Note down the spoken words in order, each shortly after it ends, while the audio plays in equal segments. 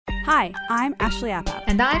Hi, I'm Ashley Appap.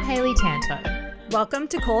 And I'm Hayley Tanto. Welcome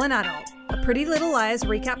to Call an Adult, a Pretty Little Liars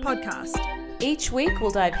recap podcast. Each week,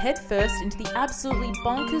 we'll dive headfirst into the absolutely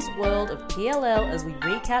bonkers world of PLL as we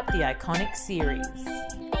recap the iconic series.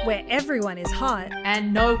 Where everyone is hot.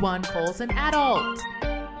 And no one calls an adult.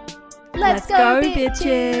 Let's go,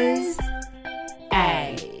 bitches!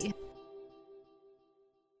 A.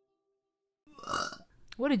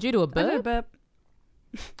 What did you do, a I did a burp? burp.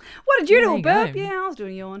 What did you Yeah, do, there a you burp? go. Yeah, I was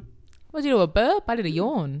doing a yawn. What did you do, a burp? I did a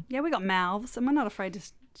yawn. Yeah, we got mouths and we're not afraid to...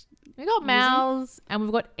 We got mouths and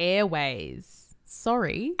we've got airways.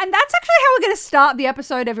 Sorry. And that's actually how we're going to start the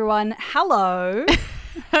episode, everyone. Hello.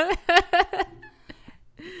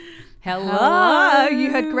 Hello.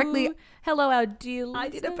 You heard correctly. Hello, our dear I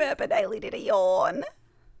did a listeners. burp and Hayley did a yawn.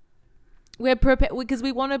 We're prepared because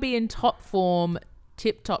we want to be in top form,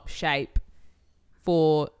 tip-top shape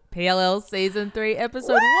for PLL Season 3,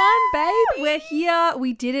 Episode 1, baby. We're here.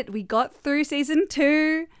 We did it. We got through season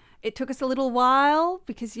 2. It took us a little while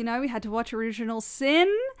because, you know, we had to watch Original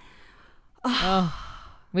Sin,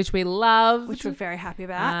 Which we love. which we're very happy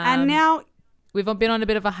about. And now, We've been on a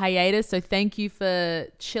bit of a hiatus, so thank you for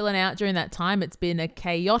chilling out during that time. It's been a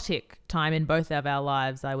chaotic time in both of our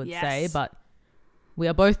lives, I would say, Yes. but we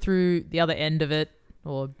are both through the other end of it,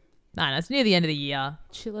 or no, it's near the end of the year.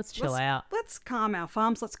 Let's chill out. let's calm our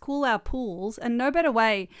farms. Let's cool our pools. And no better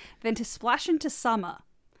way than to splash into summer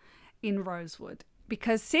in Rosewood.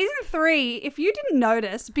 Because season 3, if you didn't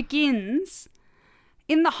notice, begins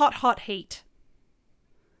in the hot, hot heat.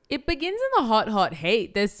 It begins in the hot, hot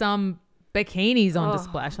heat. There's some bikinis on Oh,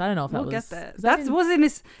 display. I don't know if that We'll was. get there. is that That in was in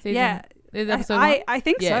this. season- Yeah. is it episode I, one? I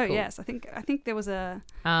think Yeah, so, cool. yes. I think there was a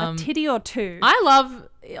Um, titty or two. I love.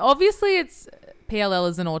 Obviously, it's PLL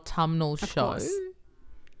is an autumnal show. course.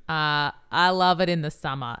 I love it in the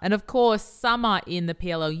summer, and of course, summer in the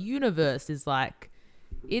PLL universe is like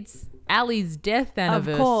it's Ali's death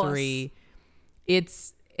anniversary.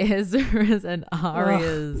 It's Ezra's and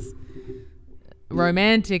Arya's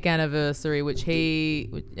romantic anniversary,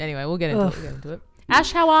 anyway, we'll get into it.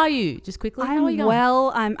 Ash, how are you? Just quickly, how are you I'm going?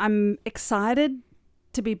 well. I'm excited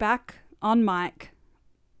to be back on mic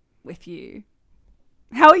with you.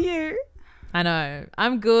 How are you? I know.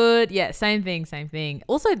 I'm good. Yeah, same thing.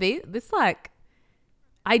 Also, this like,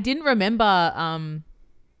 I didn't remember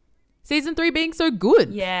season 3 being so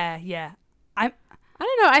good. Yeah. I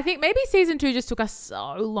don't know. I think maybe season 2 just took us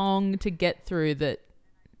so long to get through that,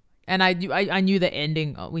 and I knew the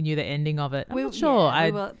ending. We knew the ending of it. I'm not sure.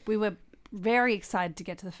 Yeah, we were very excited to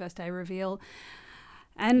get to the first day reveal,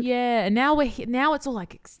 and Yeah, and now now it's all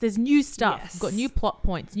like there's new stuff. Yes. We've got new plot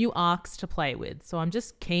points, new arcs to play with. So I'm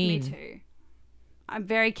just keen. me too. I'm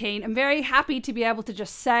very keen. I'm very happy to be able to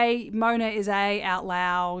just say Mona is A out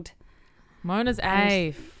loud. Mona's And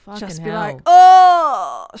A. Fucking Just hell. be like,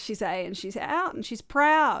 oh, she's A and she's out and she's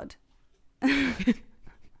proud.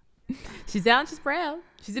 She's out and she's proud.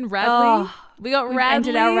 She's in Radley. Oh, we got we've Radley.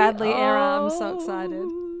 entered our Radley era. I'm so excited.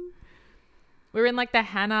 We're in like the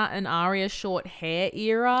Hannah and Arya short hair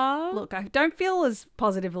era. Look, I don't feel as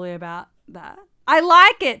positively about that. I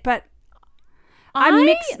like it, but I'm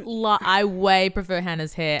mixed. I way prefer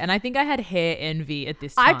Hannah's hair, and I think I had hair envy at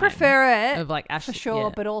this time. I prefer it of like Ash for sure,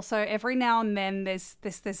 yeah. but also every now and then there's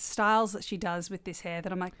styles that she does with this hair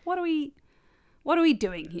that I'm like, what are we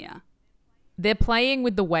doing here? They're playing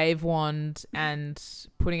with the wave wand and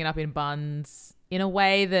putting it up in buns in a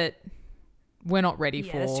way that we're not ready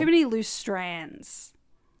Yeah, for. there's too many loose strands,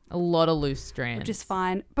 A lot of loose strands. which is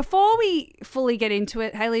fine. Before we fully get into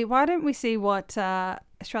it, Hayley, why don't we see what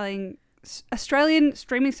Australian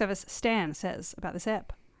streaming service Stan says about this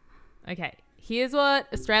app? Okay, here's what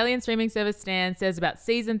Australian streaming service Stan says about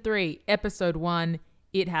season 3, episode 1.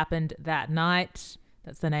 It happened that night.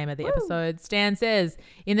 That's the name of the episode. Stan says,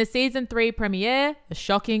 in the season 3 premiere, a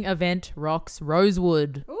shocking event rocks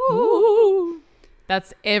Rosewood. Ooh.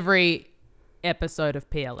 That's every episode of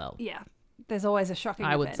PLL. Yeah, there's always a shocking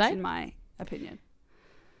I would event, say. in my opinion.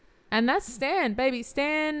 And that's Stan, baby.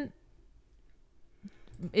 Stan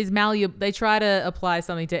is malleable. They try to apply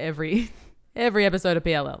something to every episode of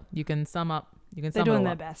PLL. You can sum up. They're doing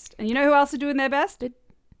their best. And you know who else are doing their best? Did-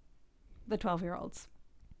 The 12-year-olds.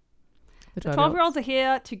 The The 12-year-olds are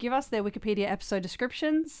here to give us their Wikipedia episode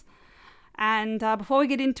descriptions. And before we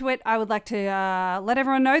get into it, I would like to let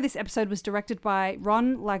everyone know this episode was directed by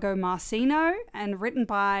Ron Lagomarsino and written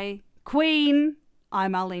by Queen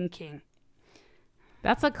Marlene King.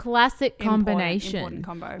 That's a classic combination. Important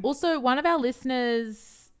combo. Also, one of our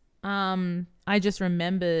listeners, I just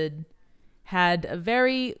remembered, had a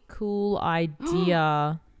very cool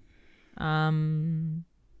idea.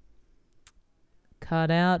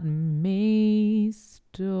 Cut out me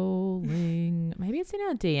stalling. Maybe it's in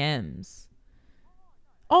our DMs.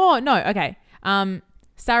 Oh, no. Okay.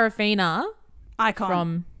 Sarafina. Icon.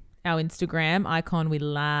 From our Instagram, Icon We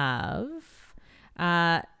Love,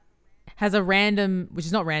 has a random, which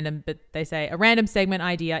is not random, but they say a random segment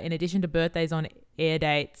idea. In addition to birthdays on air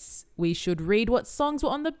dates, we should read what songs were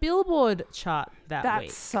on the Billboard chart that week.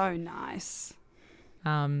 That's so nice.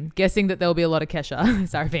 Guessing that there'll be a lot of Kesha,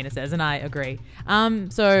 Sarafina says, and I agree.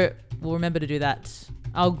 So we'll remember to do that.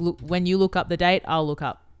 When you look up the date, I'll look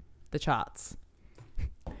up the charts.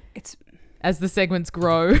 As the segments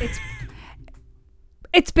grow.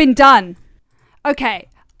 It's been done. Okay.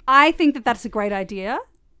 I think that that's a great idea.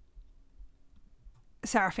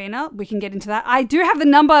 Sarafina, we can get into that. I do have the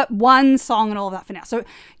number one song and all of that for now. So,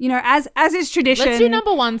 as is tradition. Let's do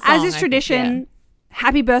number one song. As is tradition,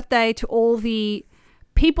 happy birthday to all the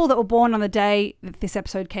people that were born on the day that this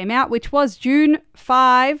episode came out, which was June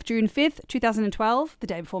 5th, 2012, the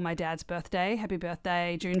day before my dad's birthday. Happy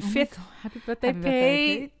birthday, June 5th. Happy birthday,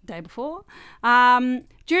 Pete. Day before.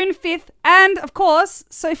 June 5th. And, of course,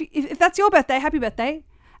 so if that's your birthday, happy birthday.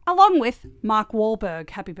 Along with Mark Wahlberg,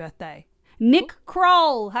 happy birthday. Nick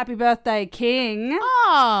Kroll, happy birthday, King.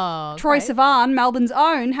 Oh, Troye Sivan, Melbourne's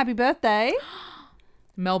own, happy birthday.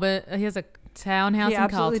 Melbourne, he has a townhouse in Carlton.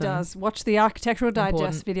 He absolutely does. Watch the Architectural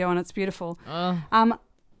Digest video and it's beautiful.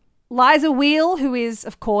 Liza Wheel, who is,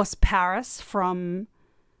 of course, Paris from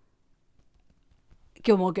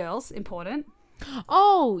Gilmore Girls, important.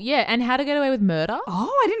 Oh, yeah, and How to Get Away with Murder.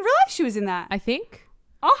 Oh, I didn't realize she was in that. I think.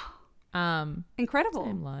 Oh, incredible.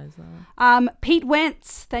 Damn Liza. Pete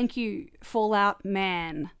Wentz, thank you, Fallout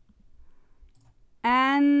Man.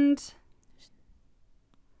 And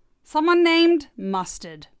someone named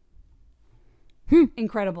Mustard.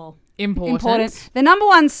 Incredible. Important. The number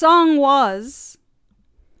one song was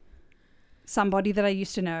Somebody That I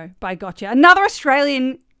Used to Know by Gotcha. Another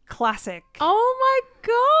Australian classic. Oh my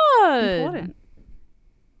God. Important.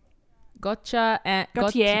 Gotcha and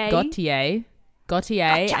Gautier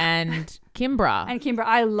and Kimbra. And Kimbra,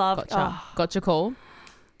 I love Gotcha Call.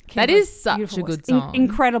 Kimbra's that is such a good song.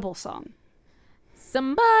 Incredible song.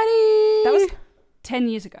 Somebody. That was 10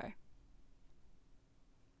 years ago.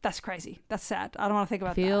 That's crazy. That's sad. I don't want to think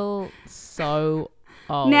about that. I feel so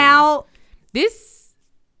old. Now,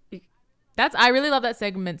 I really love that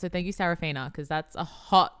segment. So thank you, Sarafina, because that's a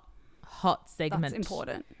hot segment. That's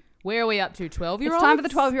important. Where are we up to? 12-year-olds? It's time for the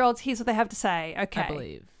 12-year-olds. Here's what they have to say. Okay. I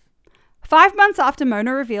believe. 5 months after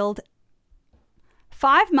Mona revealed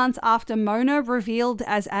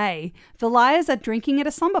as A, the Liars are drinking at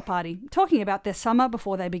a slumber party, talking about their summer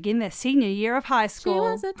before they begin their senior year of high school. She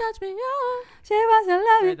wants to touch me up. She wants to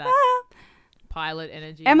love me up. Pilot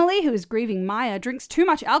energy. Emily, who is grieving Maya, drinks too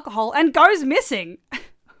much alcohol and goes missing.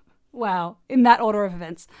 Wow, in that order of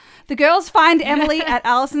events. The girls find Emily at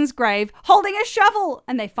Alison's grave holding a shovel,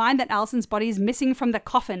 and they find that Alison's body is missing from the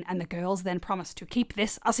coffin, and the girls then promise to keep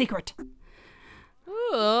this a secret.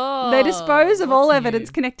 Ooh, they dispose of all evidence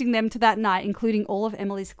connecting them to that night, including all of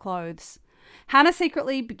Emily's clothes. Hannah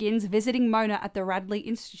secretly begins visiting Mona at the Radley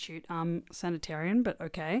Institute. Sanitarian, but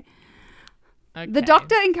okay. The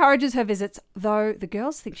doctor encourages her visits, though the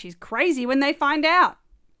girls think she's crazy when they find out.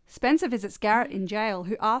 Spencer visits Garrett in jail,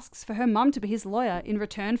 who asks for her mum to be his lawyer in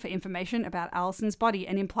return for information about Alison's body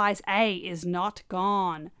and implies A is not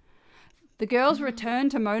gone. The girls return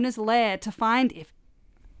to Mona's lair to find it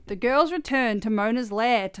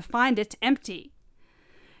empty.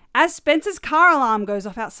 As Spencer's car alarm goes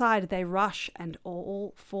off outside, they rush and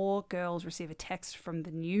all 4 girls receive a text from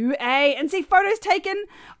the new A and see photos taken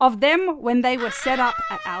of them when they were set up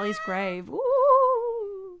at Ali's grave.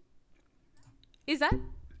 Ooh. Is that?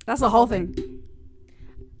 That's the whole thing.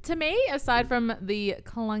 To me, aside from the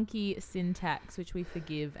clunky syntax, which we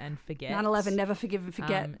forgive and forget. 9/11, never forgive and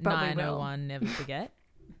forget, but we will. 901, never forget.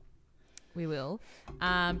 We will.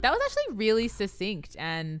 That was actually really succinct,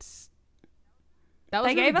 and that was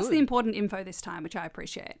They really gave us good. the important info this time, which I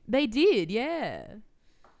appreciate. They did, yeah.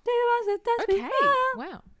 Okay,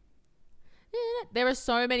 wow. There are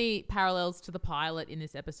so many parallels to the pilot in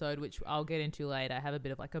this episode, which I'll get into later. I have a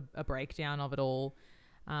bit of like a breakdown of it all.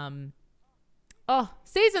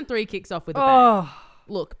 Season 3 kicks off with a bang.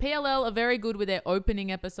 Look, PLL are very good with their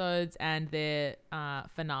opening episodes and their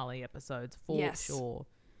finale episodes for sure.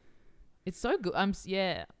 It's so good.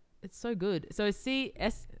 It's so good. So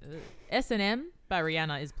S&M by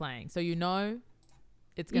Rihanna is playing. So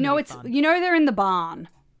it's going to be fun. They're in the barn.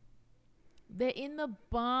 They're in the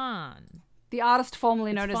barn. The artist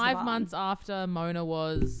formerly known as the barn. 5 months after Mona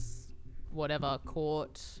was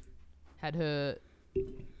caught, had her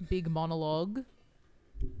big monologue,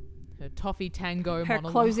 Her toffee tango Her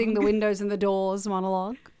monologue. closing the windows and the doors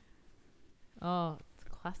monologue. Oh, it's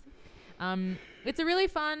classic. It's a really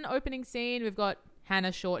fun opening scene. We've got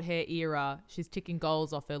Hannah short hair era. She's ticking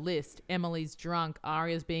goals off her list. Emily's drunk.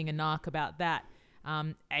 Aria's being a narc about that.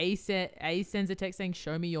 A sends a text saying,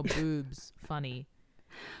 "Show me your boobs." Funny.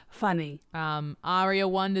 Aria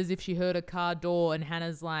wonders if she heard a car door, and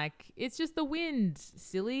Hannah's like, "It's just the wind,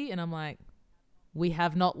 silly." And I'm like, we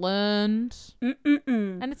have not learned.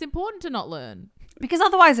 And it's important to not learn. Because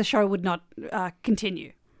otherwise the show would not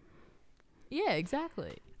continue. Yeah,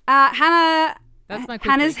 exactly. Hannah's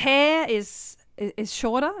recap. hair is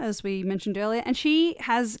shorter, as we mentioned earlier, and she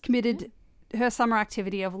has committed her summer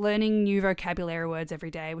activity of learning new vocabulary words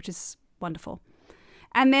every day, which is wonderful.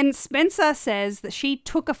 And then Spencer says that she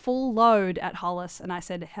took a full load at Hollis, and I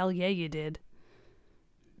said, hell yeah, you did.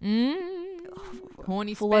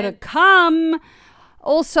 Horny full load of cum.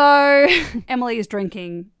 Also, Emily is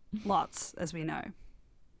drinking lots, as we know.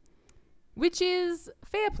 Which is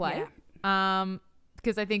fair play. Yeah.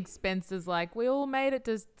 Because I think Spencer's like, we all made it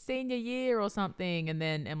to senior year or something. And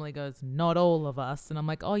then Emily goes, not all of us. And I'm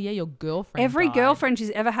like, oh, yeah, your girlfriend Every died. girlfriend she's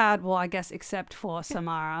ever had, well, I guess except for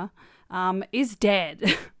Samara, is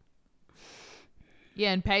dead.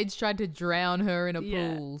 Yeah, and Paige tried to drown her in a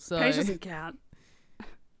pool. So Paige doesn't count.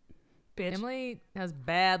 Bitch. Emily has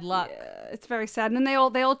bad luck. Yeah, it's very sad. And they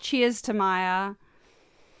all cheers to Maya.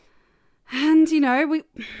 And, you know,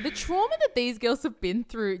 the trauma that these girls have been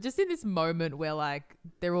through, just in this moment where, like,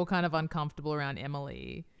 they're all kind of uncomfortable around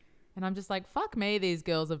Emily. And I'm just like, fuck me, these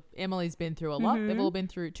girls Emily's been through a lot. They've all been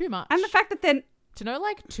through too much. And the fact that then... To know,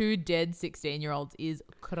 like, 2 dead 16-year-olds is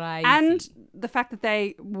crazy. And the fact that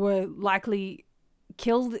they were likely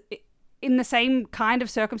killed in the same kind of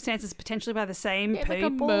circumstances, potentially by the same people. Like a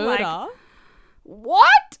murder. Like,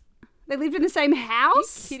 what? They lived in the same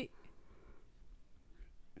house?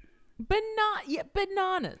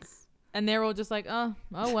 Bananas. And they're all just like, oh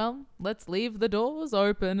well, let's leave the doors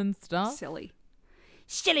open and stuff. Silly.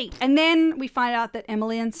 And then we find out that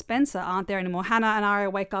Emily and Spencer aren't there anymore. Hannah and Aria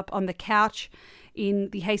wake up on the couch in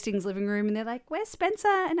the Hastings living room and they're like, where's Spencer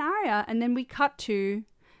and Aria? And then we cut to...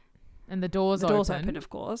 And the doors open, of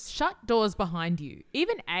course. Shut doors behind you.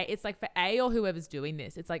 Even it's like for A or whoever's doing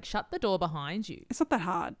this, it's like shut the door behind you. It's not that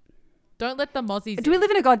hard. Don't let the mozzies. Do we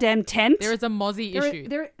live in a goddamn tent? There is a mozzie issue.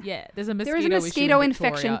 There's a mosquito issue. There is a mosquito in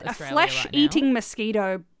infection. Victoria, a flesh-eating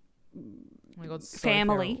mosquito oh my God, so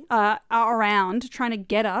family are around trying to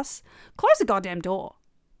get us. Close the goddamn door.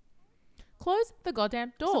 Close the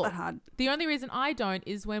goddamn door. It's not that hard. The only reason I don't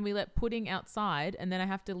is when we let Pudding outside and then I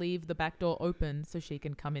have to leave the back door open so she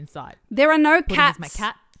can come inside. There are no Pudding cats is my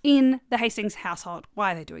cat. in the Hastings household.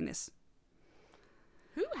 Why are they doing this?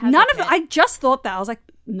 Who has None a of them. pet? I just thought that. I was like,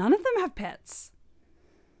 none of them have pets.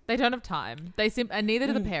 They don't have time. And neither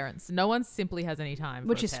do the parents. No one simply has any time.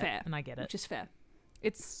 Which for a is pet, fair. and I get it. Which is fair.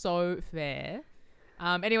 It's so fair.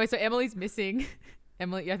 Anyway, so Emily's missing.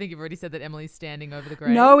 Emily, I think you've already said that Emily's standing over the grave.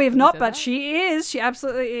 No, we have you not, said but that? she is. She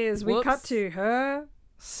absolutely is. We Whoops. cut to her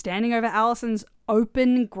standing over Alison's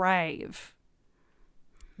open grave.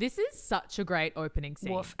 This is such a great opening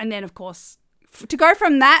scene. Woof. And then, of course, to go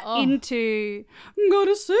from that Oh. into got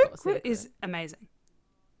a secret is amazing.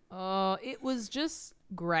 Oh, it was just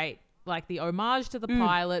great. Like the homage to the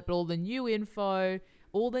pilot, but all the new info,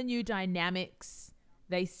 all the new dynamics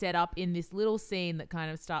they set up in this little scene that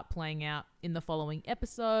kind of start playing out in the following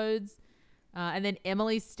episodes. And then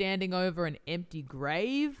Emily's standing over an empty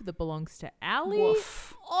grave that belongs to Allie.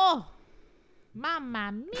 Woof. Oh,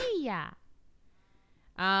 mamma mia.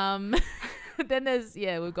 Then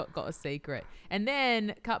we've got a secret. And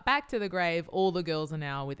then cut back to the grave. All the girls are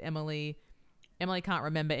now with Emily. Emily can't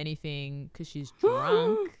remember anything because she's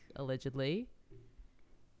drunk, allegedly.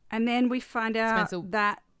 And then we find out Spencer-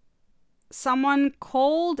 that someone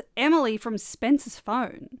called Emily from Spencer's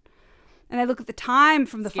phone. And they look at the time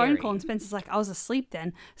from the phone Scary. call and Spencer's like, I was asleep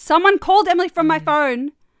then. Someone called Emily from my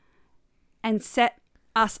phone and set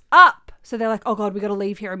us up. So they're like, oh God, we got to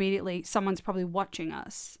leave here immediately. Someone's probably watching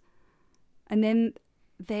us. And then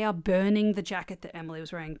they are burning the jacket that Emily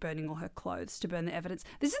was wearing, burning all her clothes to burn the evidence.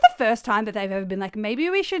 This is the first time that they've ever been like, maybe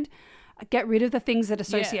we should get rid of the things that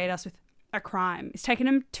associate us with a crime. It's taken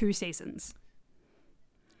them 2 seasons.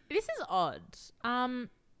 This is odd. An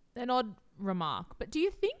odd remark. But do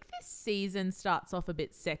you think this season starts off a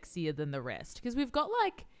bit sexier than the rest? Because we've got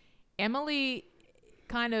like Emily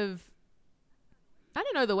kind of, I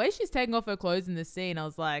don't know, the way she's taking off her clothes in this scene, I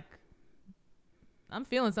was like, I'm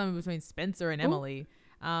feeling something between Spencer and Emily.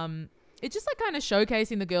 It's just like kind of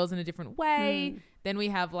showcasing the girls in a different way. Then we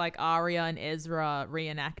have like Aria and Ezra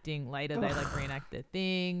reenacting later. They like reenact their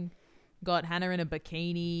thing. got Hannah in a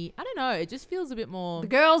bikini. I don't know. It just feels a bit more. The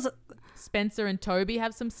girls, Spencer and Toby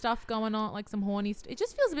have some stuff going on, like some horny. It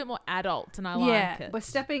just feels a bit more adult, and I like it.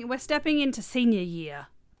 We're stepping into senior year.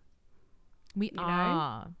 We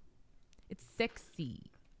are. It's sexy.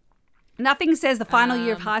 Nothing says the final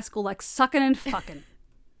year of high school like sucking and fucking.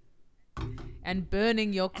 And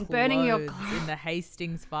burning your clothes in the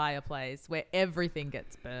Hastings fireplace where everything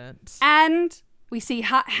gets burnt. And we see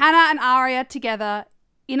Hannah and Aria together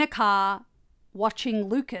in a car watching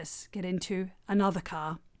Lucas get into another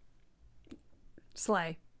car.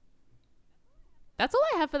 Slay. That's all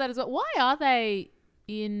I have for that as well. Why are they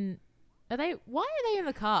in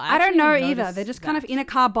the car? I don't know either. They're just kind of in a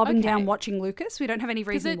car bobbing down watching Lucas. We don't have any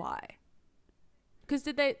reason why. Because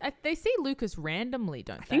they see Lucas randomly,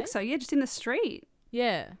 don't they? I think so, yeah, just in the street.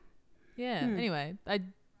 Yeah. Anyway,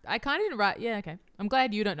 I kind of didn't write. Yeah, okay. I'm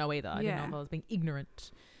glad you don't know either. I didn't know if I was being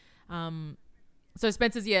ignorant. So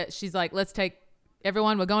Spencer's, she's like, let's take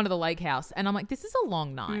everyone. We're going to the lake house. And I'm like, this is a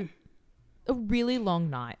long night. A really long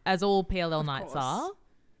night, as all PLL nights are.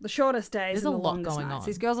 The shortest days and the longest nights. On.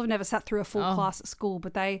 These girls have never sat through a full class at school,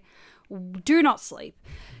 but they do not sleep.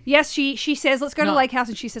 Yes, she says, let's go to the lake house.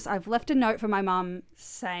 And she says, I've left a note for my mum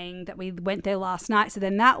saying that we went there last night. So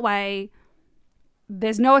then that way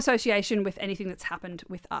there's no association with anything that's happened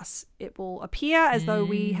with us. It will appear as though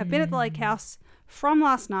we have been at the lake house from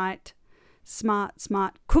last night. Smart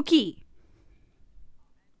cookie.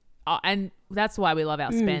 Oh, and that's why we love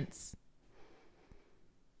our Spence.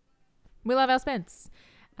 We love our Spence.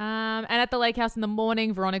 And at the lake house in the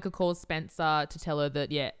morning, Veronica calls Spencer to tell her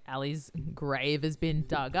that, Ali's grave has been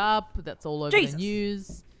dug up. That's all over the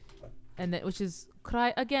news. And that, which is,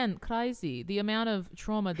 crazy. The amount of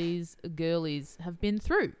trauma these girlies have been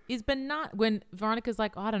through is bananas. When Veronica's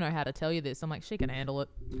like, I don't know how to tell you this. I'm like, she can handle it.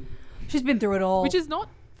 She's been through it all. Which is not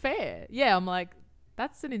fair. Yeah, I'm like,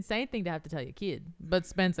 that's an insane thing to have to tell your kid. But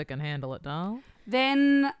Spencer can handle it, doll.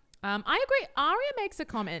 Then... I agree. Aria makes a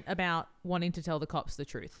comment about wanting to tell the cops the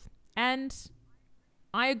truth. And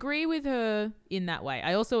I agree with her in that way.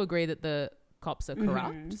 I also agree that the cops are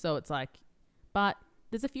corrupt. So it's like, but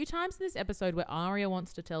there's a few times in this episode where Aria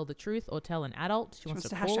wants to tell the truth or tell an adult. She wants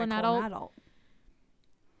to call an adult.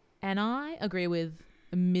 And I agree with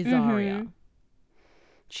Ms. Aria.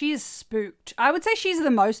 She is spooked. I would say she's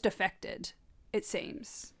the most affected, it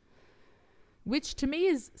seems. Which to me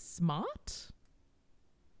is smart.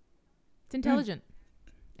 It's intelligent.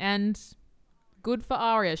 And good for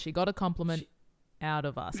Aria. She got a compliment out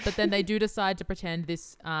of us. But then they do decide to pretend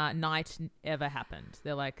this night ever happened.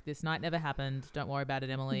 They're like, this night never happened. Don't worry about it,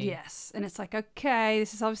 Emily. Yes. And it's like, okay,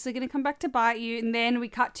 this is obviously going to come back to bite you. And then we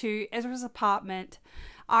cut to Ezra's apartment.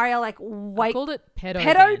 Aria I called it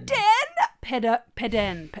pedo den.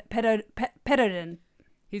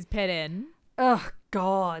 His pedo. Oh,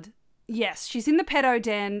 God. Yes. She's in the pedo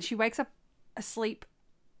den. She wakes up asleep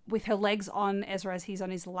with her legs on Ezra as he's on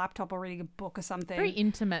his laptop or reading a book or something. Very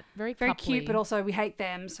intimate, very cute, but also we hate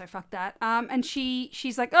them, so fuck that. And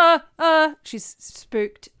she's like, she's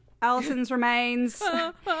spooked. Allison's remains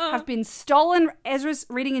have been stolen. Ezra's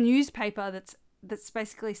reading a newspaper that's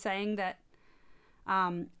basically saying that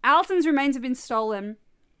Allison's remains have been stolen.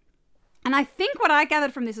 And I think what I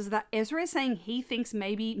gathered from this is that Ezra is saying he thinks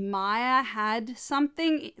maybe Maya had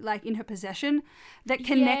something like in her possession that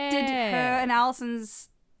connected her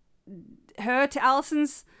to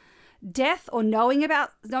Allison's death, or knowing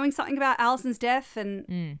something about Allison's death,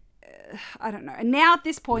 and I don't know. And now at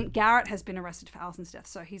this point, Garrett has been arrested for Allison's death,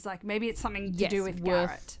 so he's like, maybe it's something to do with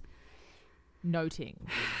Garrett. Noting.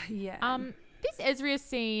 Yeah. This Ezra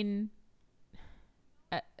scene,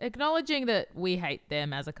 acknowledging that we hate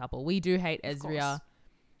them as a couple, we do hate Ezra.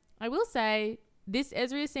 I will say this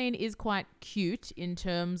Ezra scene is quite cute in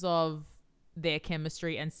terms of their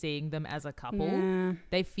chemistry and seeing them as a couple. Yeah.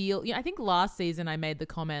 They feel, I think last season I made the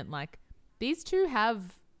comment, like, these two have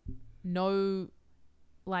no,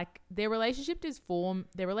 like, their relationship is formed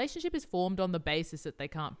on the basis that they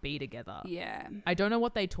can't be together. Yeah. I don't know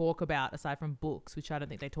what they talk about aside from books, which I don't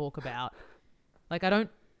think they talk about. Like, I don't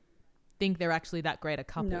think they're actually that great a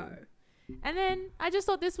couple. No. And then I just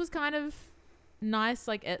thought this was kind of nice,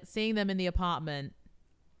 like, seeing them in the apartment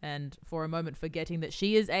and for a moment forgetting that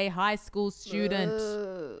she is a high school student.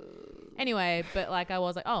 Anyway, but like I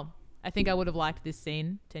was like, oh, I think I would have liked this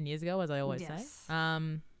scene 10 years ago, as I always say.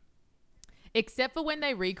 Except for when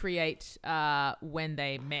they recreate when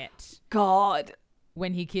they met. God.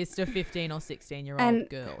 When he kissed a 15 or 16-year-old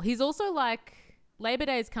girl. He's also like, Labor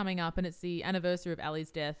Day is coming up and it's the anniversary of Ali's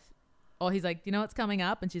death. Or he's like, you know what's coming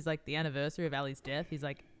up? And she's like, the anniversary of Ali's death. He's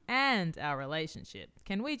like, and our relationship.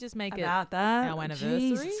 Can we just make it our anniversary?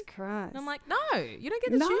 Jesus Christ. And I'm like, no, you don't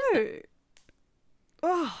get to choose that.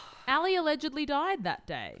 Ali allegedly died that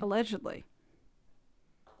day. Allegedly.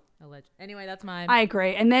 Anyway, that's my... I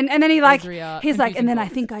agree. And then he's like, and then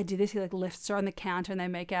thoughts. I think I do this. He like lifts her on the counter and they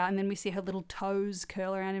make out. And then we see her little toes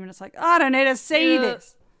curl around him. And it's like, I don't need to see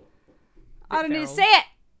this. I don't need to see it.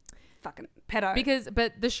 Fucking pedo.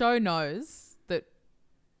 But the show knows that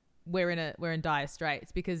we're in dire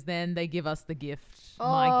straits, because then they give us the gift,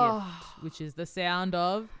 my gift, which is the sound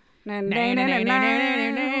of...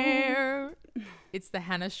 It's the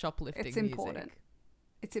Hannah shoplifting music.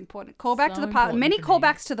 It's important. Callback to the pilot. Many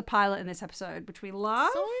callbacks to the pilot in this episode, which we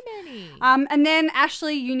love. So many. And then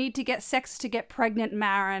Ashley, you need to get sex to get pregnant.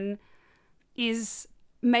 Maren is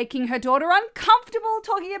making her daughter uncomfortable,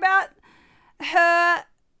 talking about her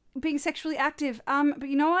being sexually active. But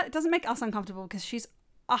you know what? It doesn't make us uncomfortable, because she's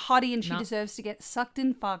a hottie and she deserves to get sucked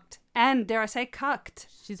and fucked. And dare I say, cucked.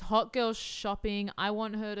 She's hot girl shopping. I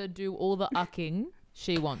want her to do all the ucking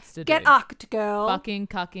she wants to do. Get ucked, girl. Fucking,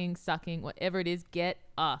 cucking, sucking, whatever it is, get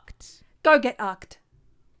ucked. Go get ucked.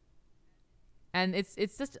 And it's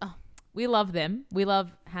just, we love them. We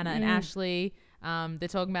love Hannah and Ashley. They're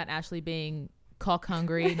talking about Ashley being cock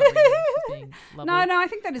hungry. Not really, she's being lovely. No, I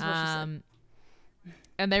think that is what she said.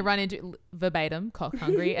 And they run into, verbatim, cock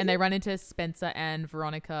hungry, and they run into Spencer and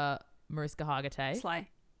Veronica Mariska Hargitay. Slay.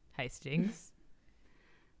 Hastings.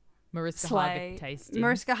 Mariska Slay. Hastings.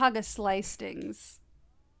 Mariska Hargitay Slay Stings.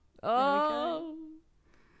 Oh.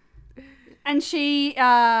 And she,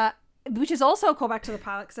 which is also a callback to the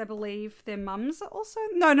pilot, because I believe their mums are also...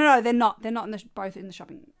 No, they're not. They're not both in the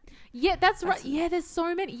shopping. Yeah, that's right. Yeah, there's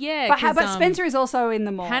so many. Yeah. But Spencer is also in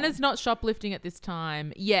the mall. Hannah's not shoplifting at this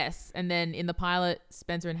time. Yes. And then in the pilot,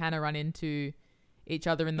 Spencer and Hannah run into each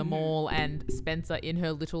other in the mall, and Spencer in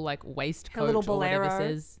her little like waistcoat, her little bolero, or whatever,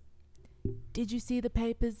 says, "Did you see the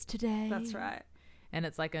papers today?" That's right. And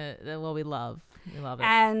it's like we love it.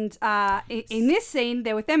 And in this scene,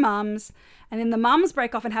 they're with their mums, and then the mums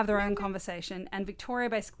break off and have their own conversation. And Victoria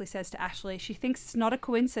basically says to Ashley, she thinks it's not a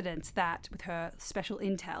coincidence that, with her special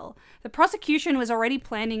intel, the prosecution was already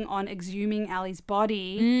planning on exhuming Ali's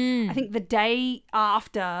body, I think the day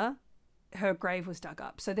after her grave was dug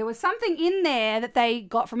up. So there was something in there that they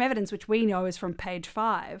got from evidence, which we know is from page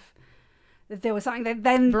 5, that there was something that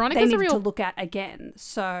then they needed to look at again.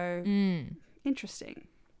 So... Interesting.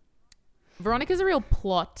 Veronica's a real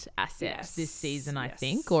plot asset this season, I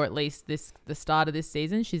think, or at least the start of this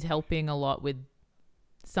season. She's helping a lot with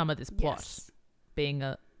some of this plot. Being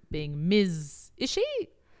Ms. Is she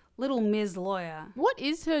little Ms. Lawyer? What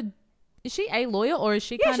is her? Is she a lawyer, or is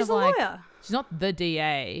she kind of like a lawyer? She's not the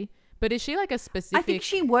DA, but is she like a specific? I think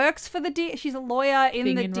she works for the DA. She's a lawyer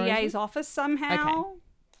in the DA's office somehow. Okay.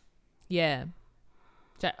 Yeah,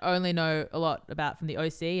 which I only know a lot about from the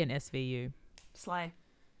OC and SVU. Slay.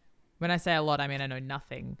 When I say a lot, I mean I know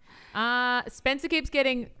nothing. Spencer keeps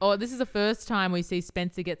getting... this is the first time we see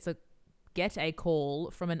Spencer get a call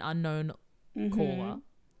from an unknown caller.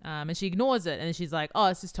 And she ignores it. And she's like,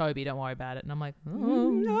 it's just Toby. Don't worry about it. And I'm like,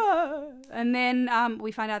 no. And then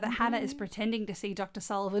we find out that Hannah is pretending to see Dr.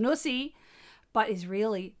 Sullivan-Ussi, but is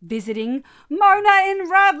really visiting Mona in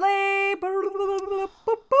Radley.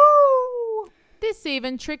 This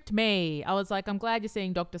even tricked me. I was like, I'm glad you're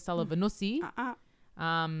seeing Dr. Sullivan-Ussi.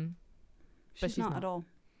 But she's not at all.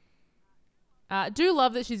 Do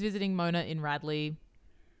love that she's visiting Mona in Radley.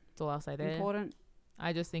 That's all I'll say there. Important.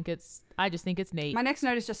 I just think it's neat. My next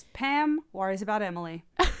note is just Pam worries about Emily.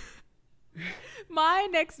 My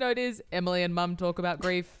next note is Emily and Mum talk about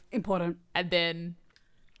grief. Important. And then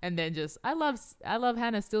just I love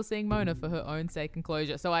Hannah still seeing Mona for her own sake and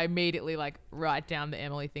closure. So I immediately like write down the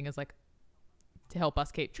Emily thing as like to help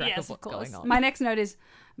us keep track of what's going on. My next note is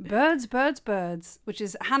birds, birds, birds, which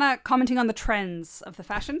is Hannah commenting on the trends of the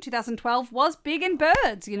fashion. 2012 was big in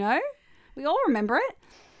birds, you know? We all remember it.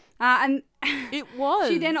 And it was.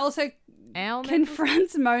 She then also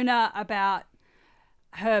confronts Mona about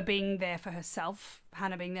her being there for herself,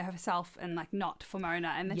 Hannah being there for herself and like not for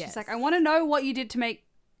Mona. And then she's like, I want to know what I did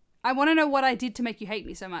to make you hate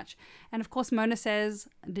me so much. And of course Mona says,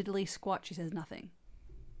 diddly squat. She says nothing.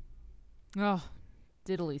 Oh,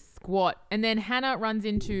 diddly squat. And then Hannah runs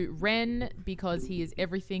into Ren because he is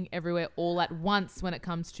everything everywhere all at once when it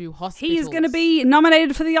comes to hospitals. He is going to be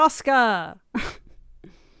nominated for the Oscar.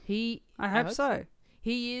 I hope so.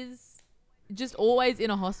 He is just always in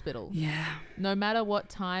a hospital. Yeah. No matter what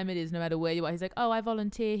time it is, no matter where you are. He's like, I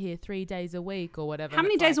volunteer here 3 days a week or whatever. How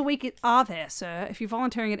many days a week are there, sir, if you're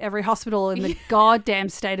volunteering at every hospital in the goddamn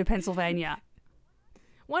state of Pennsylvania?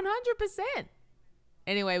 100%.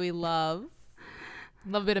 Anyway, we love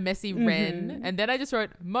a bit of messy Ren. And then I just wrote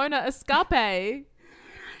Mona Escape.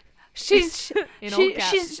 She's in all caps,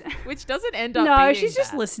 she's which doesn't end up. no. being She's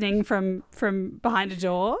just that. listening from behind a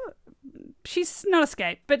door. She's not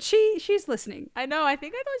escaped, but she's listening. I know. I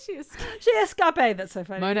think I thought she was She escape. That's so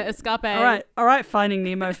funny. Mona Escape. All right. Finding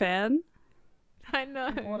Nemo fan. I know.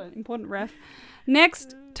 Important ref.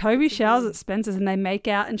 Next, Toby showers at Spencer's and they make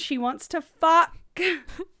out, and she wants to fuck.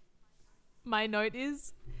 My note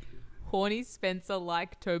is horny Spencer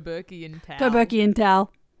like Toberky and Towel. Toberky and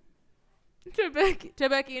Tal.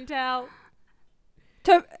 Toberky and Towel.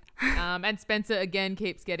 And Spencer again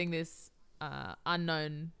keeps getting this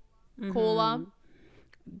unknown caller. ...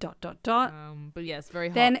 But yes, very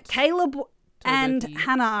hot. Then Caleb and Toberky.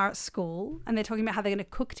 Hannah are at school and they're talking about how they're going to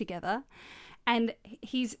cook together. And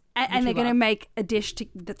they're we going to love. make a dish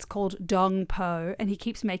that's called dong po, and he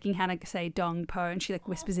keeps making Hannah say dong po, and she like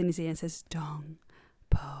whispers in his ear and says dong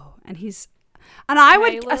po, and I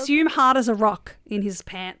would Caleb? assume hard as a rock in his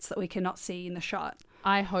pants that we cannot see in the shot.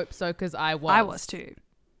 I hope so because I was. I was too.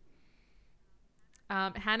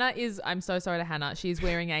 Hannah is, I'm so sorry to Hannah, she's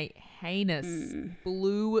wearing a heinous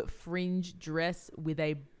blue fringe dress with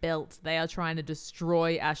a belt. They are trying to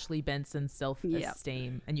destroy Ashley Benson's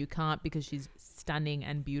self-esteem. And you can't because she's stunning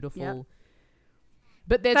and beautiful. Yep.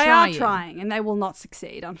 But They are trying, and they will not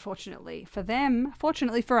succeed, unfortunately for them.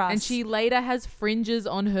 Fortunately for us. And she later has fringes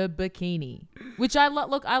on her bikini, which I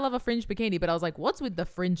look. I love a fringe bikini, but I was like, what's with the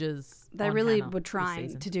fringes? They on really Hannah were this trying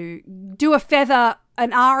season? to do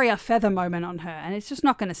an Aria feather moment on her, and it's just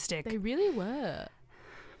not going to stick. They really were.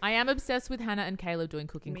 I am obsessed with Hannah and Caleb doing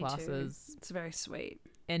cooking Me too. classes. It's very sweet.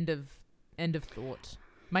 End of thought.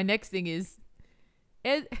 My next thing is,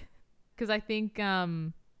 because I think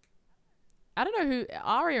I don't know who,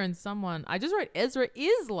 Arya and someone. I just wrote Ezra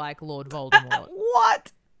is like Lord Voldemort.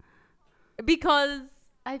 What? Because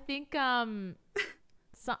I think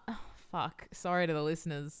fuck. Sorry to the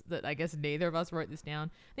listeners that I guess neither of us wrote this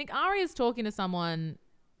down. I think Arya's talking to someone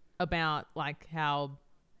about like how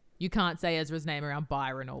you can't say Ezra's name around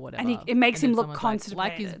Byron or whatever. And it makes And him then look someone's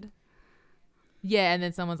constipated. yeah, and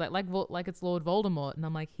then someone's like it's Lord Voldemort, and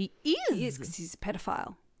I'm like, he is. He is, because he's a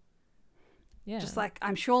pedophile. Yeah, Just like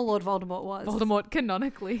I'm sure Lord Voldemort was. Voldemort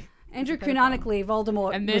canonically. Andrew canonically,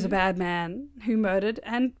 Voldemort And was a then- bad man who murdered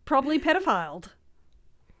and probably pedophiled.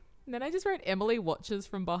 And then I just wrote Emily watches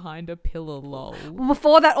from behind a pillar. Lol. Well,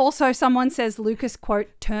 before that, also someone says Lucas quote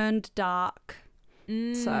turned dark.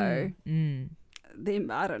 So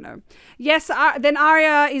I don't know. Yes, then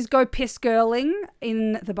Arya is go piss girling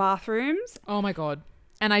in the bathrooms. Oh my god.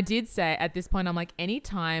 And I did say at this point, I'm like,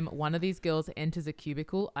 anytime one of these girls enters a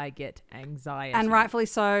cubicle, I get anxiety. And rightfully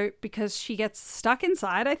so, because she gets stuck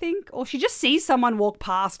inside, I think, or she just sees someone walk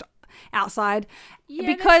past outside. Yeah,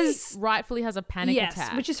 then because she rightfully has a panic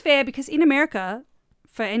attack. which is fair, because in America,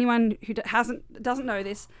 for anyone who doesn't know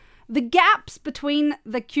this, the gaps between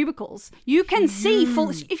the cubicles, you can see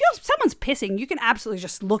full. If someone's pissing, you can absolutely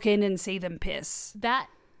just look in and see them piss. That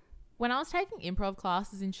when I was taking improv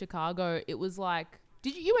classes in Chicago, it was like,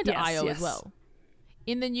 you went to Yes, IO yes. as well?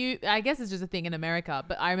 In the new, I guess it's just a thing in America,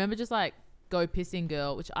 but I remember just like go pissing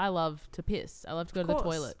girl, which I love to piss. I love to go to the course.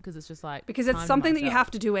 toilet because it's just like Because it's time to something that you myself.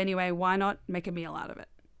 have to do anyway. Why not make a meal out of it?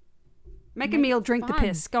 Make a meal, drink the fun.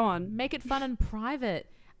 piss. Go on. Make it fun and private.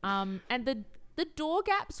 And the door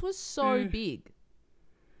gaps were so big.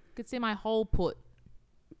 You could see my whole put.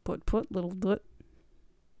 Put, little dut.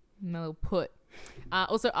 My little put.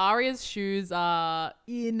 Also, Arya's shoes are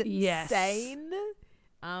insane. Yes.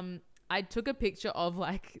 I took a picture of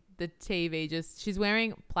like the TV. She's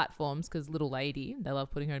wearing platforms because little lady. They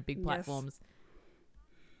love putting her in big Yes. platforms.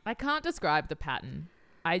 I can't describe the pattern.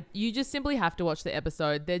 You just simply have to watch the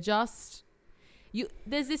episode. They're just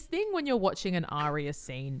there's this thing when you're watching an Arya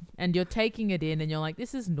scene and you're taking it in and you're like,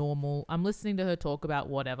 this is normal. I'm listening to her talk about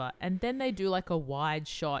whatever. And then they do like a wide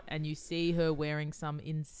shot and you see her wearing some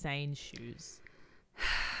insane shoes.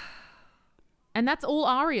 And that's all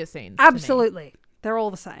Arya scenes. to me. Absolutely. They're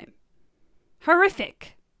all the same.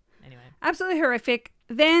 Horrific. Anyway. Absolutely horrific.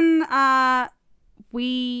 Then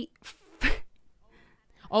we...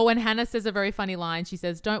 Oh, and Hannah says a very funny line. She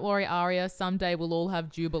says, "Don't worry, Arya. Someday we'll all have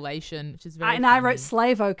jubilation," which is very and funny. I wrote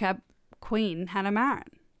slave vocab queen Hannah Marin.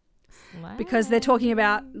 Because they're talking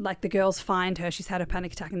about, like, the girls find her. She's had a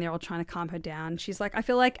panic attack and they're all trying to calm her down. She's like, I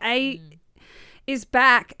feel like is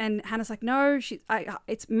back. And Hannah's like, no,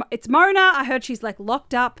 it's Mona. I heard she's, like,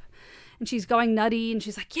 locked up and she's going nutty. And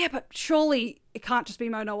she's like, yeah, but surely it can't just be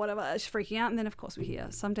Mona or whatever. She's freaking out. And then, of course, we hear,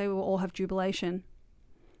 someday we will all have jubilation.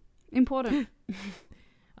 Important.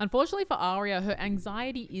 Unfortunately for Arya, her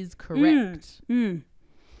anxiety is correct.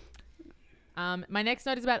 My next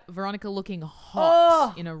note is about Veronica looking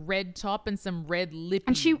hot in a red top and some red lip.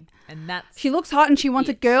 And she looks hot and she wants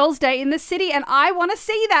a girls' day in the city, and I want to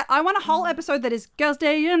see that. I want a whole episode that is girls'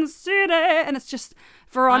 day in the city, and it's just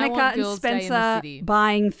Veronica and Spencer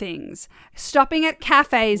buying things, stopping at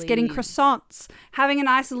cafes, getting croissants, having a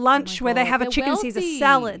nice lunch where they have a chicken Caesar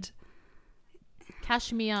salad.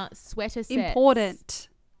 Cashmere sweater sets. Important.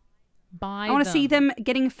 I want to see them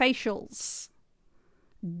getting facials.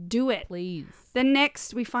 Do it. Please. Then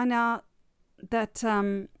next we find out that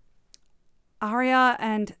Aria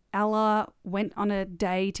and Ella went on a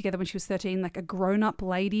day together when she was 13, like a grown-up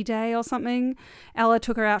lady day or something. Ella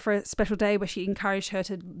took her out for a special day where she encouraged her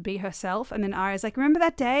to be herself. And then Aria's like, remember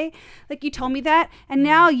that day? Like, you told me that? And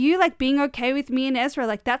now you, like, being okay with me and Ezra.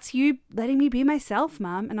 Like, that's you letting me be myself,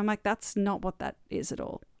 Mum. And I'm like, that's not what that is at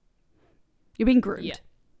all. You're being groomed. Yeah.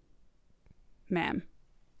 Ma'am.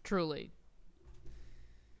 Truly.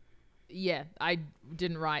 Yeah, I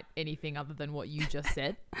didn't write anything other than what you just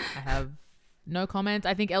said. I have no comments.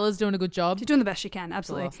 I think Ella's doing a good job. She's doing the best she can,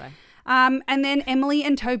 absolutely. That's all I'll say. And then Emily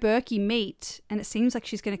and Toe Berkey meet, and it seems like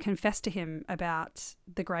she's going to confess to him about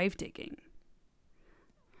the grave digging.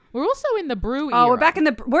 We're also in the brew era. Oh,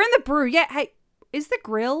 we're in the brew. Yeah, hey, is the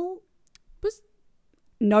grill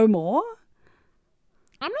no more?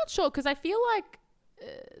 I'm not sure, because I feel like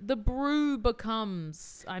the brew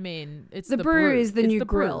becomes, it's the brew is the new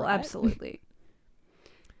grill, right? Absolutely.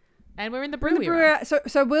 And we're in the brew era.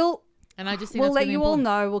 So we'll let really you all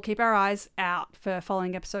know. We'll keep our eyes out for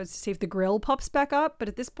following episodes to see if the grill pops back up. But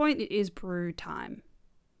at this point, it is brew time.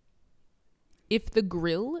 If the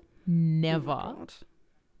grill never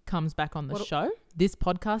comes back on the show, this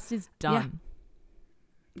podcast is done.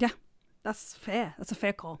 Yeah, that's fair. That's a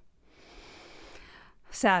fair call.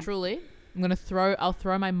 Sad. Truly. I'll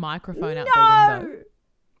throw my microphone out the window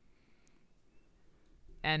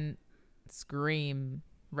and scream,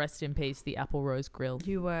 rest in peace, the Apple Rose Grill.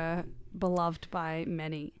 You were beloved by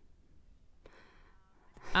many.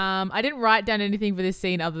 I didn't write down anything for this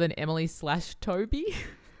scene other than Emily/Toby.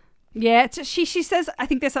 Yeah, she says, I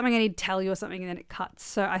think there's something I need to tell you or something, and then it cuts.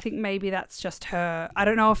 So I think maybe that's just her. I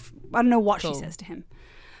don't know what she says to him.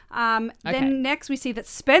 Then next we see that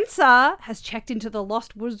Spencer has checked into the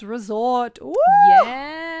Lost Woods Resort. Ooh!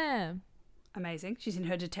 Yeah. Amazing. She's in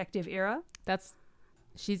her detective era.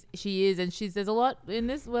 She is, and there's a lot in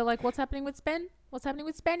this. We're like, what's happening with Spen? What's happening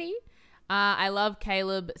with Spenny? I love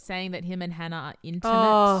Caleb saying that him and Hannah are intimate.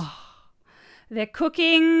 Oh, they're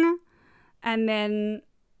cooking, and then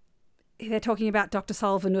they're talking about Dr.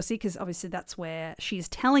 Solvanussi, because obviously that's where she's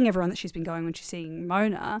telling everyone that she's been going when she's seeing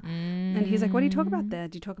Mona. And he's like, what do you talk about there?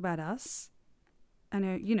 Do you talk about us? I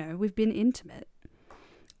know, we've been intimate.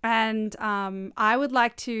 And I would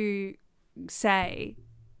like to say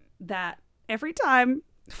that every time,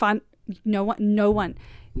 no one,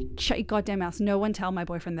 shut your goddamn mouth. No one tell my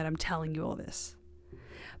boyfriend that I'm telling you all this.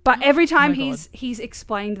 But every time he's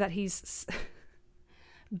explained that he's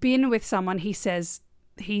been with someone, he says,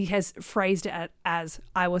 he has phrased it as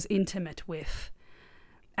I was intimate with,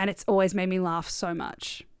 and it's always made me laugh so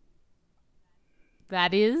much.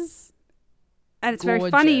 That is, and it's gorgeous.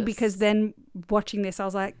 Very funny because then watching this, I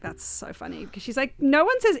was like, that's so funny, because she's like, no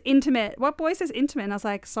one says intimate. What boy says intimate? And I was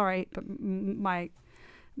like, sorry, but my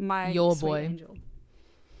your sweet boy angel.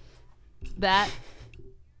 That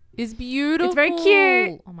is beautiful. It's very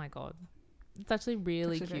cute. Oh my god, it's actually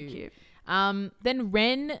really cute. Very cute. Then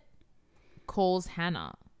Ren calls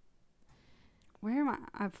Hannah. Where am I?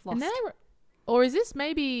 I've lost. Or is this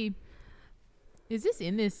maybe... Is this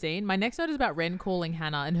in this scene? My next note is about Ren calling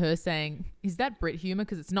Hannah and her saying, is that Brit humor?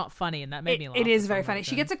 Because it's not funny, and that made me laugh. It is very funny.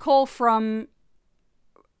 She gets a call from...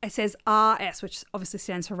 It says RS, which obviously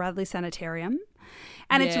stands for Radley Sanitarium.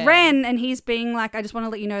 And it's Ren, and he's being like, I just want to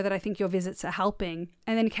let you know that I think your visits are helping.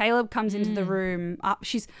 And then Caleb comes into the room.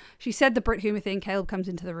 She said the Brit humor thing. Caleb comes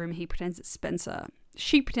into the room. He pretends it's Spencer.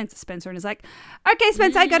 She pretends it's Spencer and is like, okay,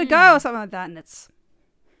 Spencer, I gotta go, or something like that. And it's...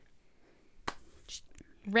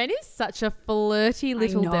 Ren is such a flirty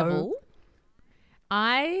little devil.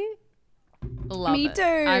 I love it. Me too.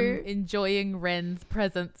 I'm enjoying Ren's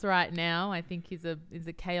presence right now. I think he's a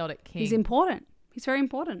chaotic king. He's important. He's very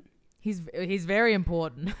important. He's very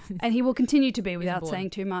important. And he will continue to be without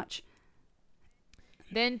saying too much.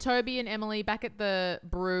 Then Toby and Emily back at the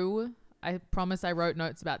brew. I promise I wrote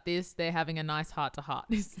notes about this. They're having a nice heart-to-heart.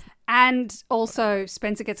 And also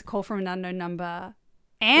Spencer gets a call from an unknown number,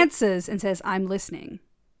 answers and says, I'm listening,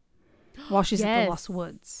 while she's at the Lost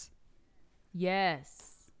Woods.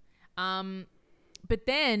 Yes. But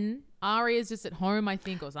then Aria's just at home, I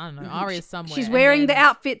think, or I don't know. Aria's somewhere. She's wearing the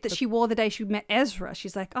outfit that she wore the day she met Ezra.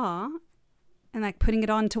 She's like, and like putting it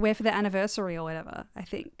on to wear for their anniversary or whatever, I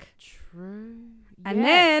think. True. And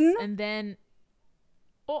yes. then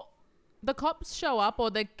the cops show up,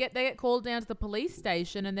 or they get called down to the police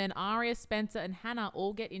station, and then Aria, Spencer, and Hannah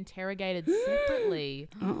all get interrogated separately.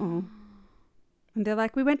 And they're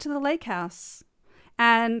like, we went to the lake house.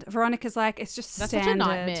 And Veronica's like, it's just That's standard. such a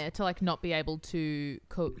nightmare to like not be able to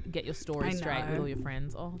get your story straight with all your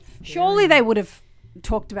friends. Oh, surely they would have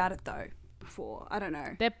talked about it though before. I don't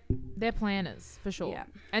know. They're planners for sure. Yeah.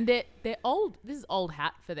 And they're old. This is old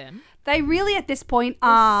hat for them. They really at this point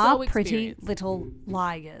are so pretty experienced. little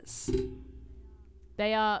liars.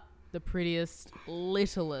 They are the prettiest,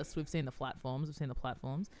 littlest. We've seen the platforms.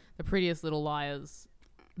 The prettiest little liars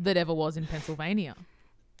that ever was in Pennsylvania.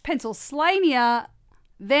 Pennsylvania.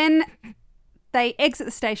 Then they exit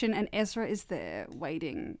the station and Ezra is there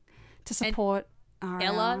waiting to support Aria.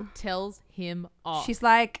 Ella tells him off. She's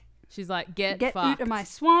like, get fucked. Out of my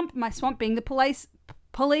swamp being the police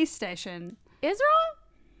station. Ezra,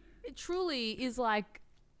 it truly is like,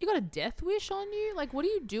 you got a death wish on you? Like, what are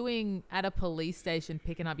you doing at a police station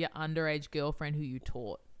picking up your underage girlfriend who you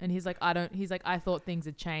taught? And he's like, I thought things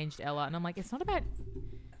had changed, Ella. And I'm like, it's not about...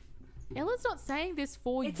 Ella's not saying this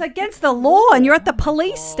for you. It's against the law and you're at the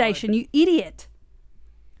police station, you idiot.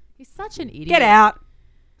 He's such an idiot. Get out.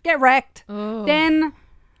 Get wrecked. Oh. Then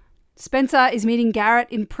Spencer is meeting Garrett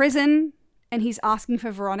in prison and he's asking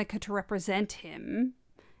for Veronica to represent him.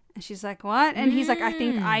 And she's like, what? And he's like, I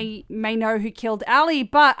think I may know who killed Ali,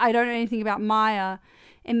 but I don't know anything about Maya.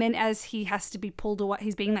 And then as he has to be pulled away,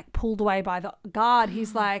 he's being like pulled away by the guard.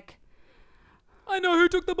 He's like, I know who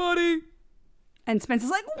took the body. And Spencer's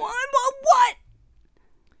like, what?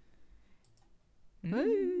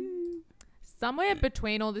 Somewhere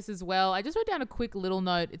between all this as well, I just wrote down a quick little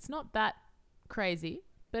note. It's not that crazy,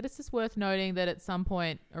 but it's just worth noting that at some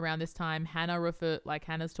point around this time,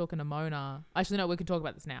 Hannah's talking to Mona. Actually, no, we can talk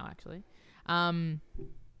about this now, actually. Hannah's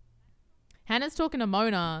talking to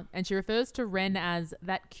Mona, and she refers to Ren as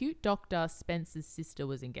that cute doctor Spencer's sister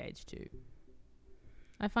was engaged to.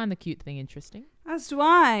 I find the cute thing interesting. As do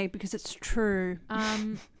I, because it's true.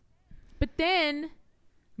 But then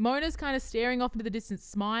Mona's kind of staring off into the distance,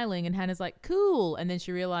 smiling, and Hannah's like, cool. And then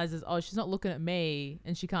she realizes, oh, she's not looking at me,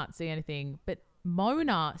 and she can't see anything. But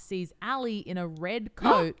Mona sees Ali in a red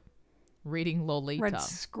coat reading Lolita. Red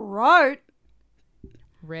scrote.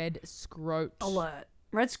 Red scrote. Alert.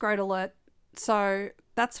 Red scrote alert. So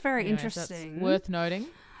that's very Anyway, interesting. That's worth noting.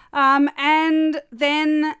 And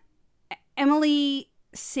then Emily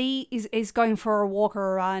is going for a walk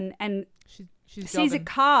or a run and She's sees jogging. a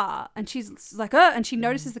car and she's like, and she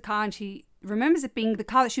notices the car and she remembers it being the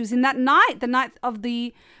car that she was in that night, the night of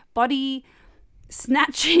the body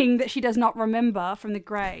snatching that she does not remember from the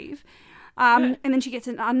grave. And then she gets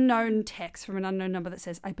an unknown text from an unknown number that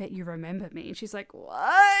says, I bet you remember me. And she's like,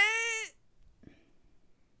 what?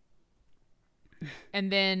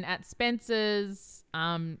 And then at Spencer's,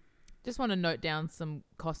 just want to note down some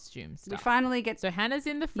costume stuff. We finally get... So Hannah's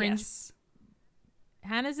in the fringe. Yes.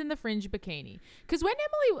 Hannah's in the fringe bikini. Because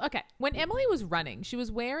when Emily was running, she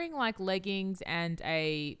was wearing like leggings and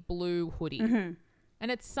a blue hoodie. Mm-hmm. And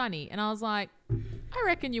it's sunny. And I was like, I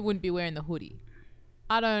reckon you wouldn't be wearing the hoodie.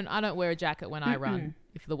 I don't wear a jacket when I run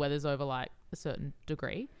if the weather's over like a certain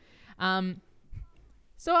degree.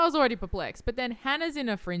 So I was already perplexed. But then Hannah's in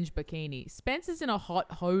a fringe bikini. Spencer's in a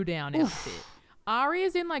hot hoedown outfit.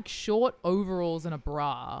 Aria's in like short overalls and a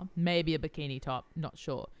bra, maybe a bikini top, not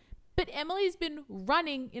sure. But Emily's been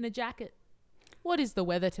running in a jacket. What is the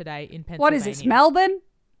weather today in Pennsylvania? What is this, Melbourne?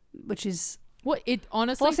 Which is... What it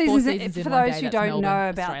honestly Four Seasons in for one those day, who don't Melbourne, know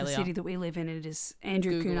about Australia. the city that we live in, it is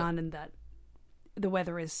Andrew Google Cunanan, and that the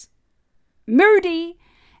weather is moody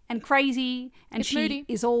and crazy, and she moody.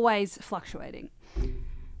 is always fluctuating.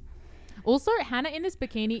 Also, Hannah in this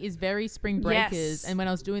bikini is very Spring Breakers. Yes. And when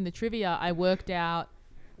I was doing the trivia, I worked out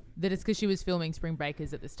that it's because she was filming Spring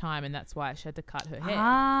Breakers at this time, and that's why she had to cut her hair.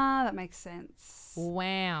 Ah, that makes sense.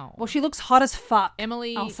 Wow. Well, she looks hot as fuck.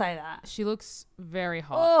 Emily, I'll say that. she looks very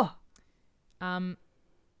hot. Oh,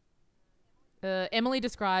 Emily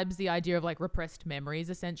describes the idea of like repressed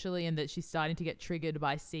memories essentially, and that she's starting to get triggered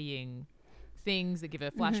by seeing things that give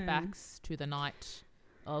her flashbacks to the night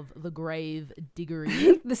of the grave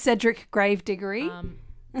diggery. the Cedric grave diggery.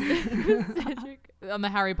 Cedric, on the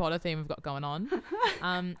Harry Potter theme we've got going on.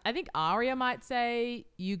 I think Aria might say,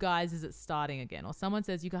 you guys, is it starting again? Or someone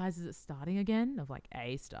says, you guys, is it starting again? Of like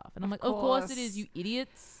A stuff. And I'm like, of course it is, you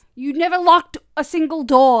idiots. You never locked a single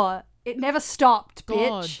door. It never stopped,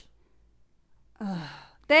 God. bitch.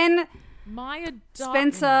 Then Maya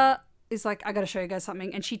Spencer is like, I gotta show you guys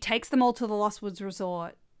something. And she takes them all to the Lost Woods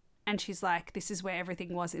Resort. and she's like, this is where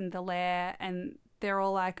everything was in the lair. And they're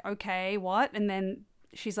all like, okay, what? And then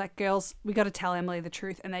she's like, girls, we got to tell Emily the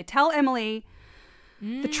truth. And they tell Emily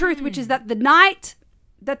the truth, which is that the night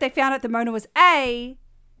that they found out that Mona was they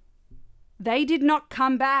did not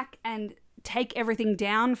come back and take everything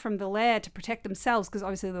down from the lair to protect themselves, because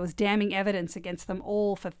obviously there was damning evidence against them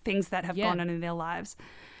all for things that have gone on in their lives.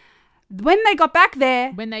 When they got back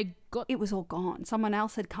there, it was all gone. Someone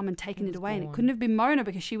else had come and taken it away, and it couldn't have been Mona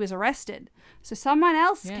because she was arrested. So someone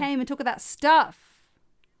else came and took that stuff.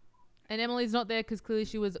 And Emily's not there because clearly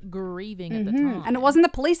she was grieving at the time. And it wasn't the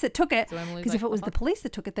police that took it, because like, if it was the police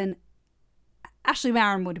that took it, then Ashley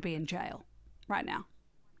Marin would be in jail right now.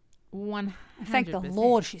 100%. Thank the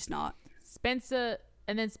Lord she's not. Spencer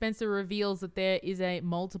reveals that there is a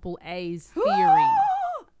multiple A's theory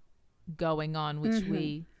going on, which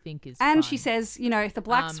we think is And fun. she says, if the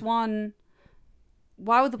Black Swan,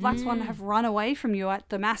 why would the Black Swan have run away from you at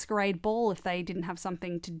the masquerade ball if they didn't have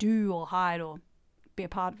something to do or hide or be a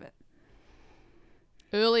part of it?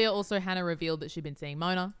 Earlier, also, Hannah revealed that she'd been seeing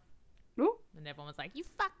Mona. Ooh. And everyone was like, you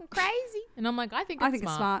fucking crazy. And I'm like, I think it's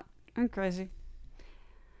smart. I'm crazy.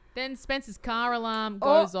 Then Spencer's car alarm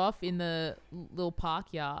goes off in the little car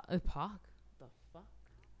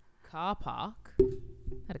park.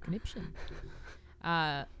 Had a conniption.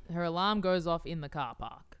 Her alarm goes off in the car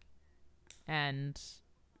park. And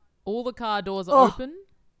all the car doors are open.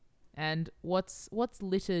 And what's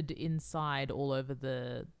littered inside all over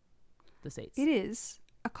the seats? It is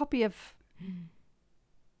a copy of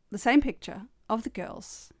the same picture of the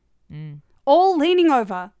girls. All leaning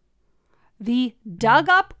over the dug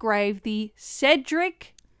up grave, the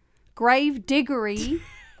Cedric grave diggery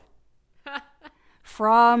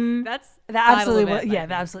from That's the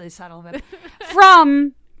absolutely subtle of it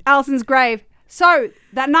from Alison's grave. So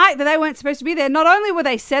that night that they weren't supposed to be there, not only were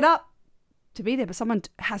they set up to be there, but someone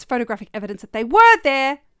has photographic evidence that they were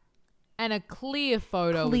there. And a clear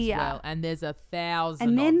photo as well. And there's 1,000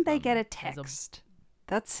 And then of they them. get a text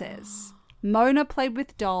that says, Mona played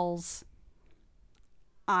with dolls.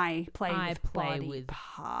 I play with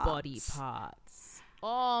body parts.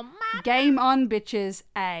 Oh, mama. Game on, bitches.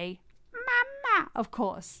 Mama. Of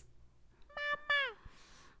course.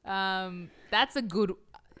 That's a good...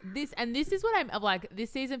 This is what I'm like.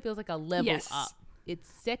 This season feels like a level up. It's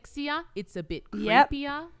sexier. It's a bit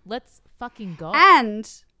creepier. Let's fucking go. And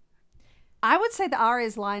I would say the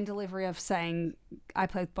Arya's line delivery of saying I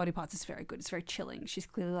play with body parts is very good. It's very chilling. She's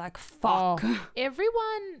clearly like, fuck.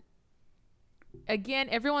 Everyone's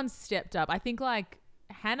stepped up. I think like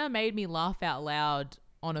Hannah made me laugh out loud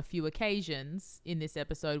on a few occasions in this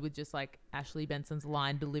episode with just like Ashley Benson's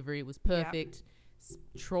line delivery. It was perfect. Yep.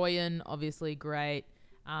 Troyan, obviously great.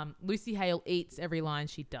 Lucy Hale eats every line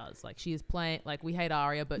she does. Like she is playing, like we hate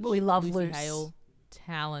Arya, but we love Lucy Hale,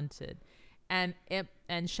 talented. And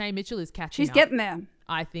Shay Mitchell is catching up. She's getting there.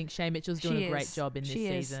 I think Shay Mitchell's doing a great job in this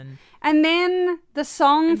season. And then the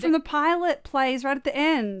song from the pilot plays right at the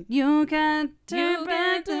end. You can't turn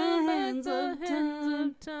back the hands of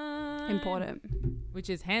time. Important. Which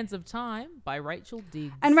is Hands of Time by Rachel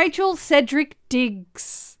Diggs. And Rachel Cedric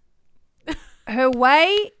Diggs her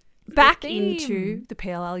way back into the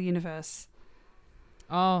PLL universe.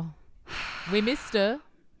 Oh, we missed her.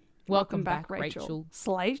 Welcome back, Rachel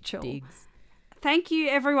Diggs. Thank you,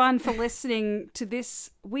 everyone, for listening to this.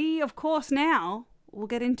 We, of course, now will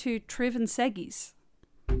get into Triv and Seggies.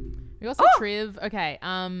 We also Triv. Okay.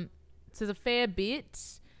 So there's a fair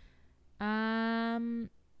bit.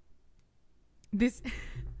 This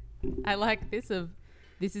I like this of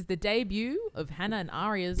this is the debut of Hannah and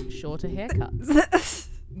Arya's shorter haircuts,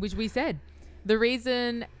 which we said the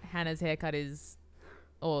reason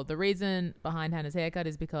the reason behind Hannah's haircut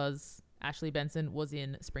is because Ashley Benson was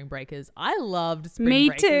in Spring Breakers. I loved Spring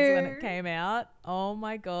Breakers when it came out. Oh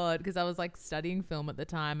my God. Because I was like studying film at the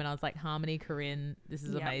time and I was like, Harmony Korine, this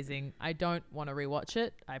is amazing. I don't want to rewatch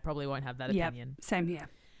it. I probably won't have that opinion. Same here.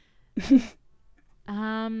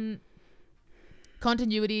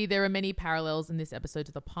 Continuity. There are many parallels in this episode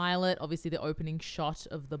to the pilot. Obviously the opening shot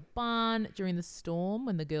of the barn during the storm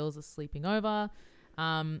when the girls are sleeping over.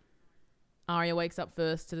 Arya wakes up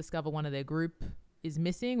first to discover one of their group is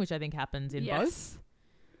missing, which I think happens in both.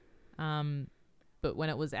 But when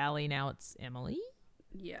it was Allie, now it's Emily.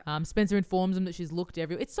 Yeah. Spencer informs them that she's looked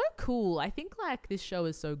everywhere. It's so cool. I think like this show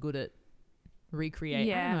is so good at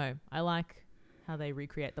recreate. I don't know. I like how they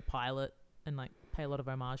recreate the pilot and like pay a lot of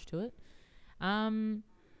homage to it.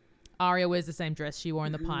 Arya wears the same dress she wore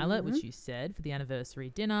in the pilot, which you said, for the anniversary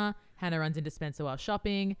dinner. Hannah runs into Spencer while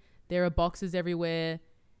shopping. There are boxes everywhere.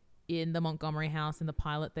 In the Montgomery house in the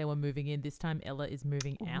pilot they were moving in. This time Ella is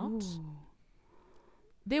moving out.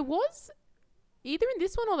 there was either in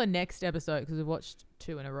this one or the next episode, because we've watched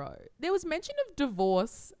 2 in a row, there was mention of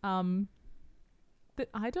divorce that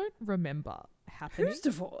I don't remember happening. Whose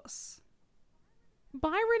divorce?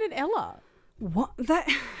 Byron and Ella. What? That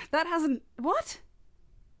hasn't... What?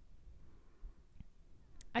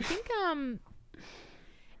 I think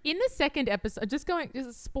in the second episode, just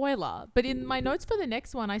a spoiler, but in my notes for the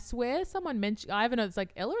next one, I swear someone mentioned, I have a note, it's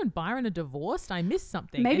like Ella and Byron are divorced. I missed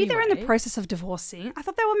something. Maybe they're in the process of divorcing. I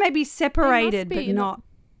thought they were maybe separated, but not.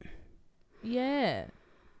 Yeah.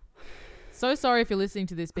 So sorry if you're listening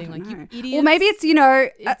to this being like, you idiots. Or maybe it's,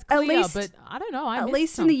 it's at clear, least, but I don't know. At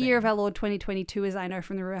least in the year of our Lord 2022, as I know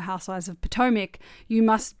from the Real Housewives of Potomac, you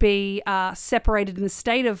must be separated in the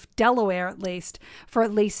state of Delaware, at least, for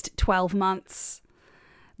at least 12 months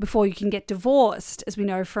before you can get divorced, as we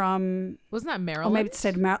know from... Wasn't that Maryland? Or maybe it's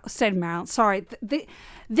state of Maryland. Sorry.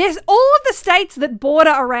 There's all of the states that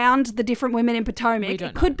border around the different women in Potomac.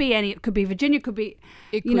 It could be any. It could be Virginia. It could be,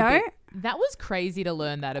 That was crazy to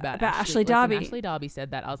learn that about Ashley Darby. When Ashley Darby said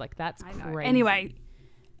that, I was like, that's crazy. Anyway,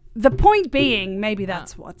 the point being, maybe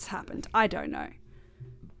that's what's happened. I don't know.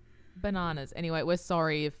 Bananas. Anyway, we're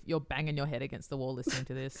sorry if you're banging your head against the wall listening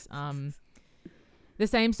to this. The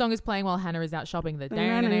same song is playing while Hannah is out shopping.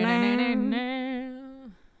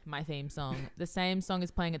 My theme song. The same song is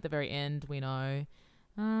playing at the very end, we know.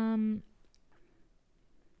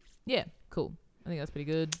 Yeah, cool. I think that's pretty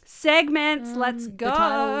good. Segments, let's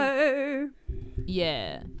go.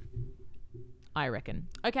 Yeah. I reckon.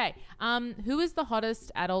 Okay. Who is the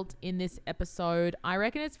hottest adult in this episode? I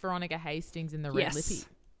reckon it's Veronica Hastings in the red lippy.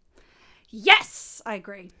 Yes, I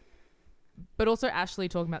agree. But also Ashley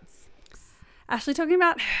talking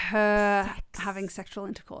about her having sexual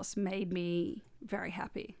intercourse made me very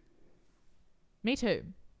happy. Me too.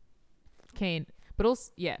 Keen. But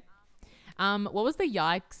also, yeah. What was the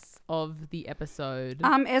yikes of the episode?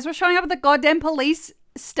 Ezra showing up at the goddamn police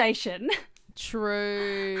station.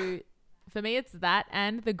 True. For me, it's that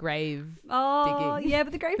and the grave digging. Yeah,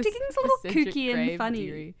 but the grave digging is a little kooky and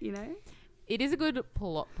funny, theory. It is a good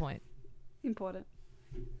plot point. Important.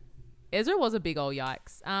 Ezra was a big old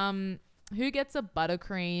yikes. Who gets a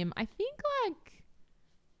buttercream? I think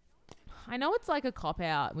I know it's like a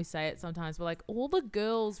cop-out. We say it sometimes. But like all the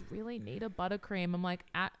girls really need a buttercream. I'm like,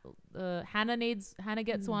 Hannah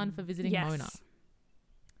gets one for visiting Mona.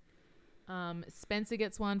 Spencer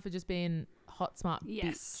gets one for just being hot, smart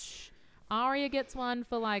bitch. Aria gets one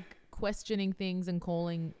for like questioning things and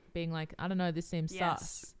being like, I don't know, this seems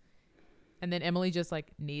sus. And then Emily just like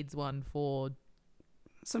needs one for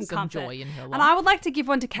some joy in her life. And I would like to give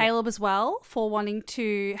one to Caleb as well for wanting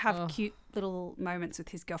to have cute little moments with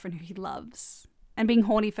his girlfriend who he loves and being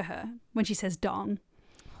horny for her when she says dong.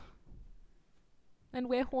 And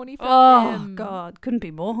we're horny for them. Oh, God. Couldn't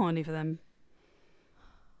be more horny for them.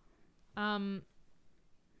 Who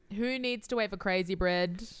needs to wait for Crazy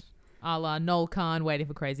Bread? A la Noel Khan waiting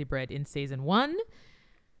for Crazy Bread in season 1.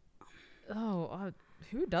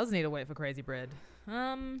 Who does need to wait for Crazy Bread?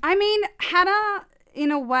 I mean, Hannah,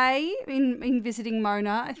 in a way, in visiting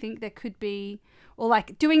Mona, I think there could be, or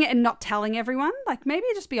like doing it and not telling everyone. Like maybe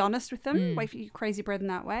just be honest with them. Wait for your Crazy Bread in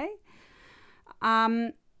that way.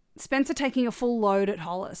 Spencer taking a full load at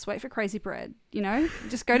Hollis. Wait for Crazy Bread.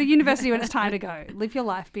 Just go to university when it's time to go. Live your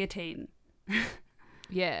life. Be a teen.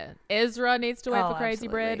 Yeah. Ezra needs to wait for Crazy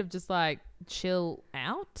Bread of just like chill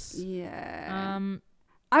out. Yeah.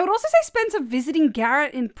 I would also say Spencer visiting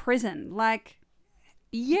Garrett in prison. Like,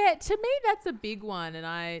 yeah, to me that's a big one,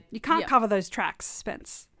 and you can't cover those tracks,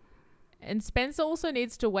 Spence. And Spencer also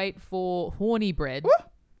needs to wait for Horny Bread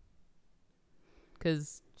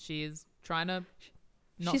because she is trying to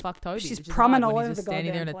fuck Toby. She's prumming all over the goddamn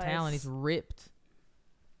standing there in a place. towel and he's ripped.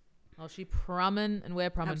 Oh, she prumming and we're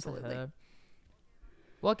prumming for her.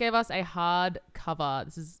 What gave us a hard cover?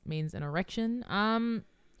 This means an erection.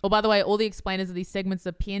 By the way, all the explainers of these segments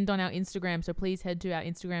are pinned on our Instagram, so please head to our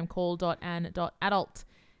Instagram, call.an.adult,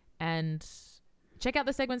 and check out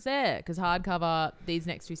the segments there, because hardcover, these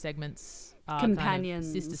next 2 segments are companions.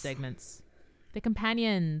 Kind of sister segments. They're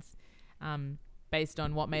companions, based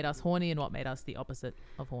on what made us horny and what made us the opposite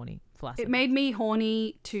of horny. Flaccid. It made me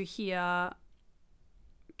horny to hear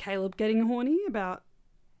Caleb getting horny about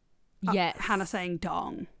Hannah saying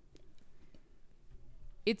dong.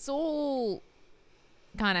 It's all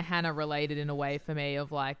kind of Hannah related in a way for me,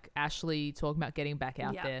 of like Ashley talking about getting back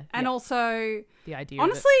out there. And also the idea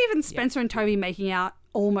honestly even Spencer and Toby making out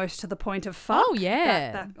almost to the point of fuck. Oh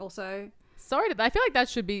yeah. That also I feel like that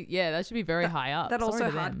should be very high up. That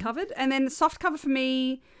also hard covered. And then the soft cover for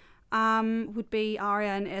me would be Aria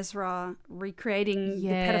and Ezra recreating the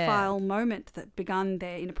pedophile moment that begun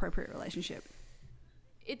their inappropriate relationship.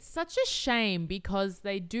 it's such a shame because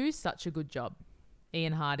they do such a good job,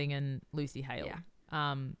 Ian Harding and Lucy Hale.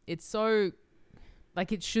 Yeah. It's so,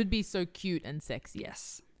 like, it should be so cute and sexy.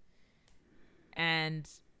 Yes. And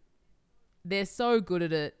they're so good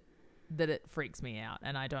at it that it freaks me out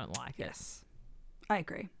and I don't like it. Yes. I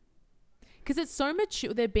agree. Because it's so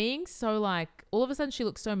mature. They're being so like, all of a sudden she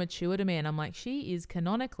looks so mature to me and I'm like, she is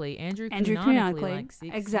canonically, Andrew canonically like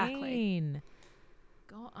 16. Exactly.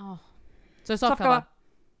 God, oh. So soft cover.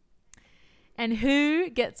 And who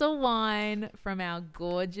gets a wine from our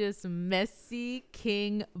gorgeous, messy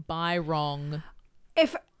King Byron?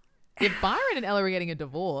 If Byron and Ella are getting a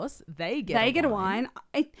divorce, they get a wine.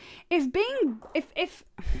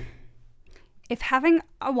 If having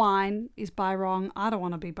a wine is by wrong, I don't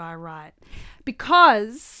want to be by right.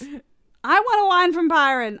 Because I want a wine from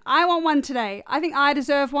Byron. I want one today. I think I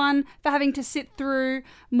deserve one for having to sit through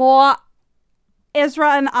more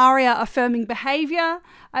Ezra and Arya affirming behavior.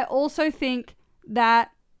 I also think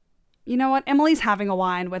that, you know what, Emily's having a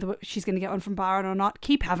wine, whether she's going to get one from Byron or not.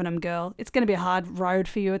 Keep having them, girl. It's going to be a hard road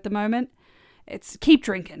for you at the moment. Keep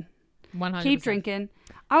drinking. 100%. Keep drinking.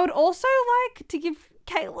 I would also like to give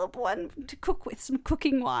Caleb one to cook with, some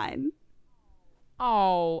cooking wine.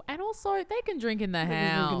 Oh, and also they can drink in the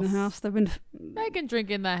house. They can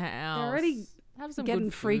drink in the house. They're already have some getting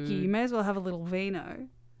good freaky. food. You may as well have a little vino.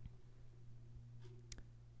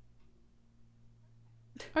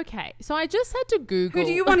 Okay, so I just had to Google. Who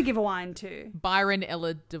do you want to give a wine to? Byron,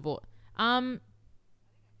 Ella, divorce.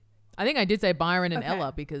 I think I did say Byron and Okay.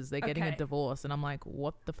 Ella because they're getting a Okay. divorce, and I'm like,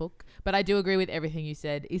 what the fuck? But I do agree with everything you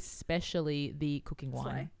said, especially the cooking wine.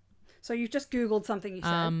 Slay. So you've just Googled something you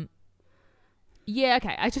said. Yeah,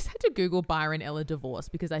 okay. I just had to Google Byron Ella divorce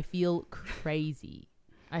because I feel crazy.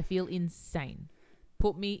 I feel insane.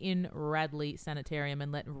 Put me in Radley Sanitarium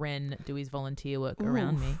and let Ren do his volunteer work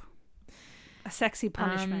around me. A sexy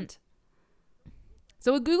punishment.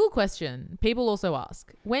 So a Google question people also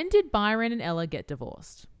ask, when did Byron and Ella get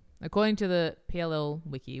divorced? According to the PLL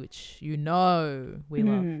wiki, which you know we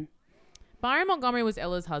love. Byron Montgomery was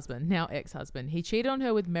Ella's husband, now ex-husband. He cheated on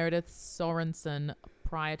her with Meredith Sorensen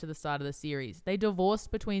prior to the start of the series. They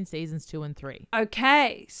divorced between seasons 2 and 3.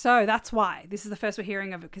 Okay, so that's why. This is the first we're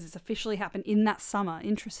hearing of it because it's officially happened in that summer.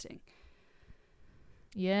 Interesting.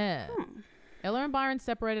 Yeah. Ella and Byron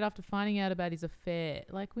separated after finding out about his affair.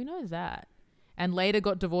 Like, we know that. And later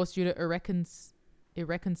got divorced due to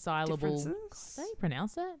irreconcilable... Differences? How do you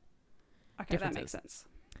pronounce that? Okay, that makes sense.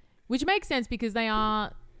 Which makes sense because they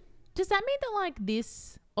are... Does that mean that, like,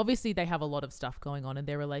 this... Obviously, they have a lot of stuff going on in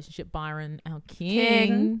their relationship. Byron, our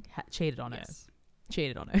king. Cheated on her.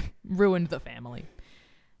 Cheated on her. Ruined the family.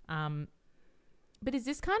 But is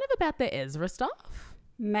this kind of about the Ezra stuff?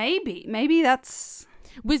 Maybe that's...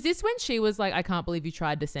 Was this when she was like, I can't believe you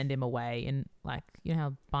tried to send him away? And, like, you know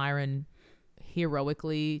how Byron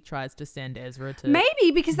heroically tries to send Ezra to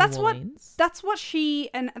Maybe, because that's New Orleans? what she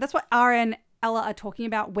and that's what Arya and Ella are talking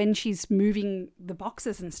about when she's moving the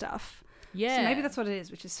boxes and stuff. Yeah. So maybe that's what it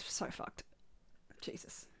is, which is so fucked.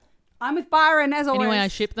 Jesus. I'm with Byron as always. Anyway, I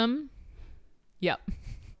ship them. Yep.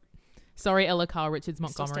 Sorry, Ella, Carl, Richards, Still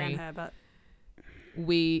Montgomery. stand her, but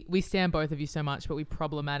We stand both of you so much, but we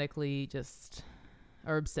problematically just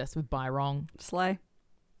are obsessed with by wrong. slay.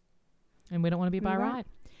 And we don't want to be by Right. right.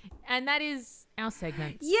 And that is our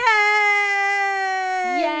segment. Yay!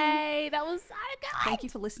 Yay! That was so good. Thank you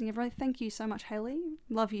for listening, everyone. Thank you so much, Haley.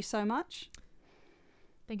 Love you so much.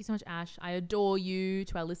 Thank you so much, Ash. I adore you.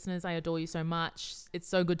 To our listeners, I adore you so much. It's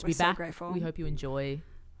so good to We're be so back. grateful. We hope you enjoy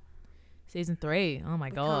season 3. Oh my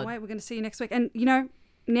We God. can't wait. We're going to see you next week. And, you know,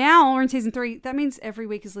 now we're in season 3. That means every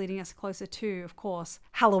week is leading us closer to, of course,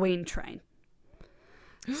 Halloween train.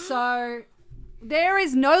 So there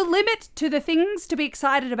is no limit to the things to be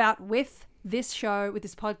excited about with this show, with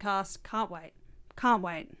this podcast. Can't wait. Can't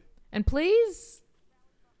wait. And please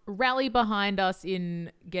rally behind us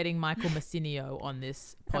in getting Michael Massinio on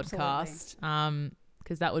this podcast.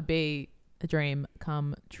 Because that would be a dream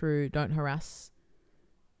come true. Don't harass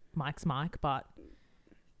Mike's Mike, but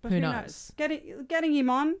who knows? Getting him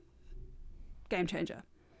on, game changer.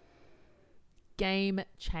 Game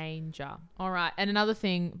changer. All right. And another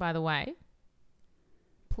thing, by the way,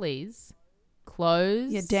 please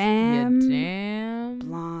close Your damn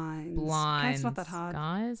blinds. It's not that hard.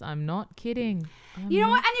 Guys, I'm not kidding. You know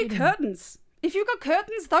what? And your curtains. If you've got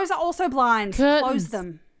curtains, those are also blinds. Curtains. Close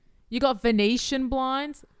them. You got Venetian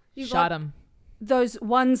blinds? Shut them. Those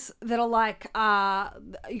ones that are like,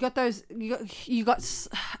 you got those, you got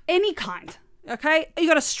any kind, okay? You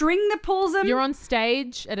got a string that pulls them. You're on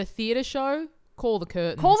stage at a theatre show? Call the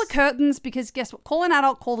curtains. Call the curtains, because guess what? Call an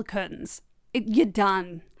adult, call the curtains. You're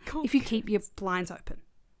done if you keep your blinds open.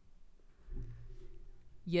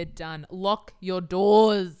 you're done. Lock your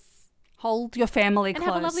doors. Hold your family And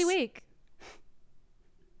close. have a lovely week.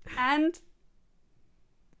 And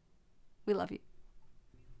we love you.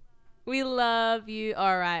 We love you.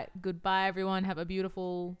 All right. Goodbye, everyone. Have a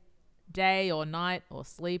beautiful day or night or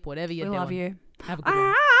sleep, whatever you're We doing. love you. Have a good one.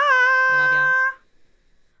 We love ya.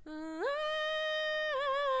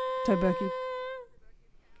 Toberky.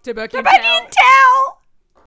 Toberky Toberky in town!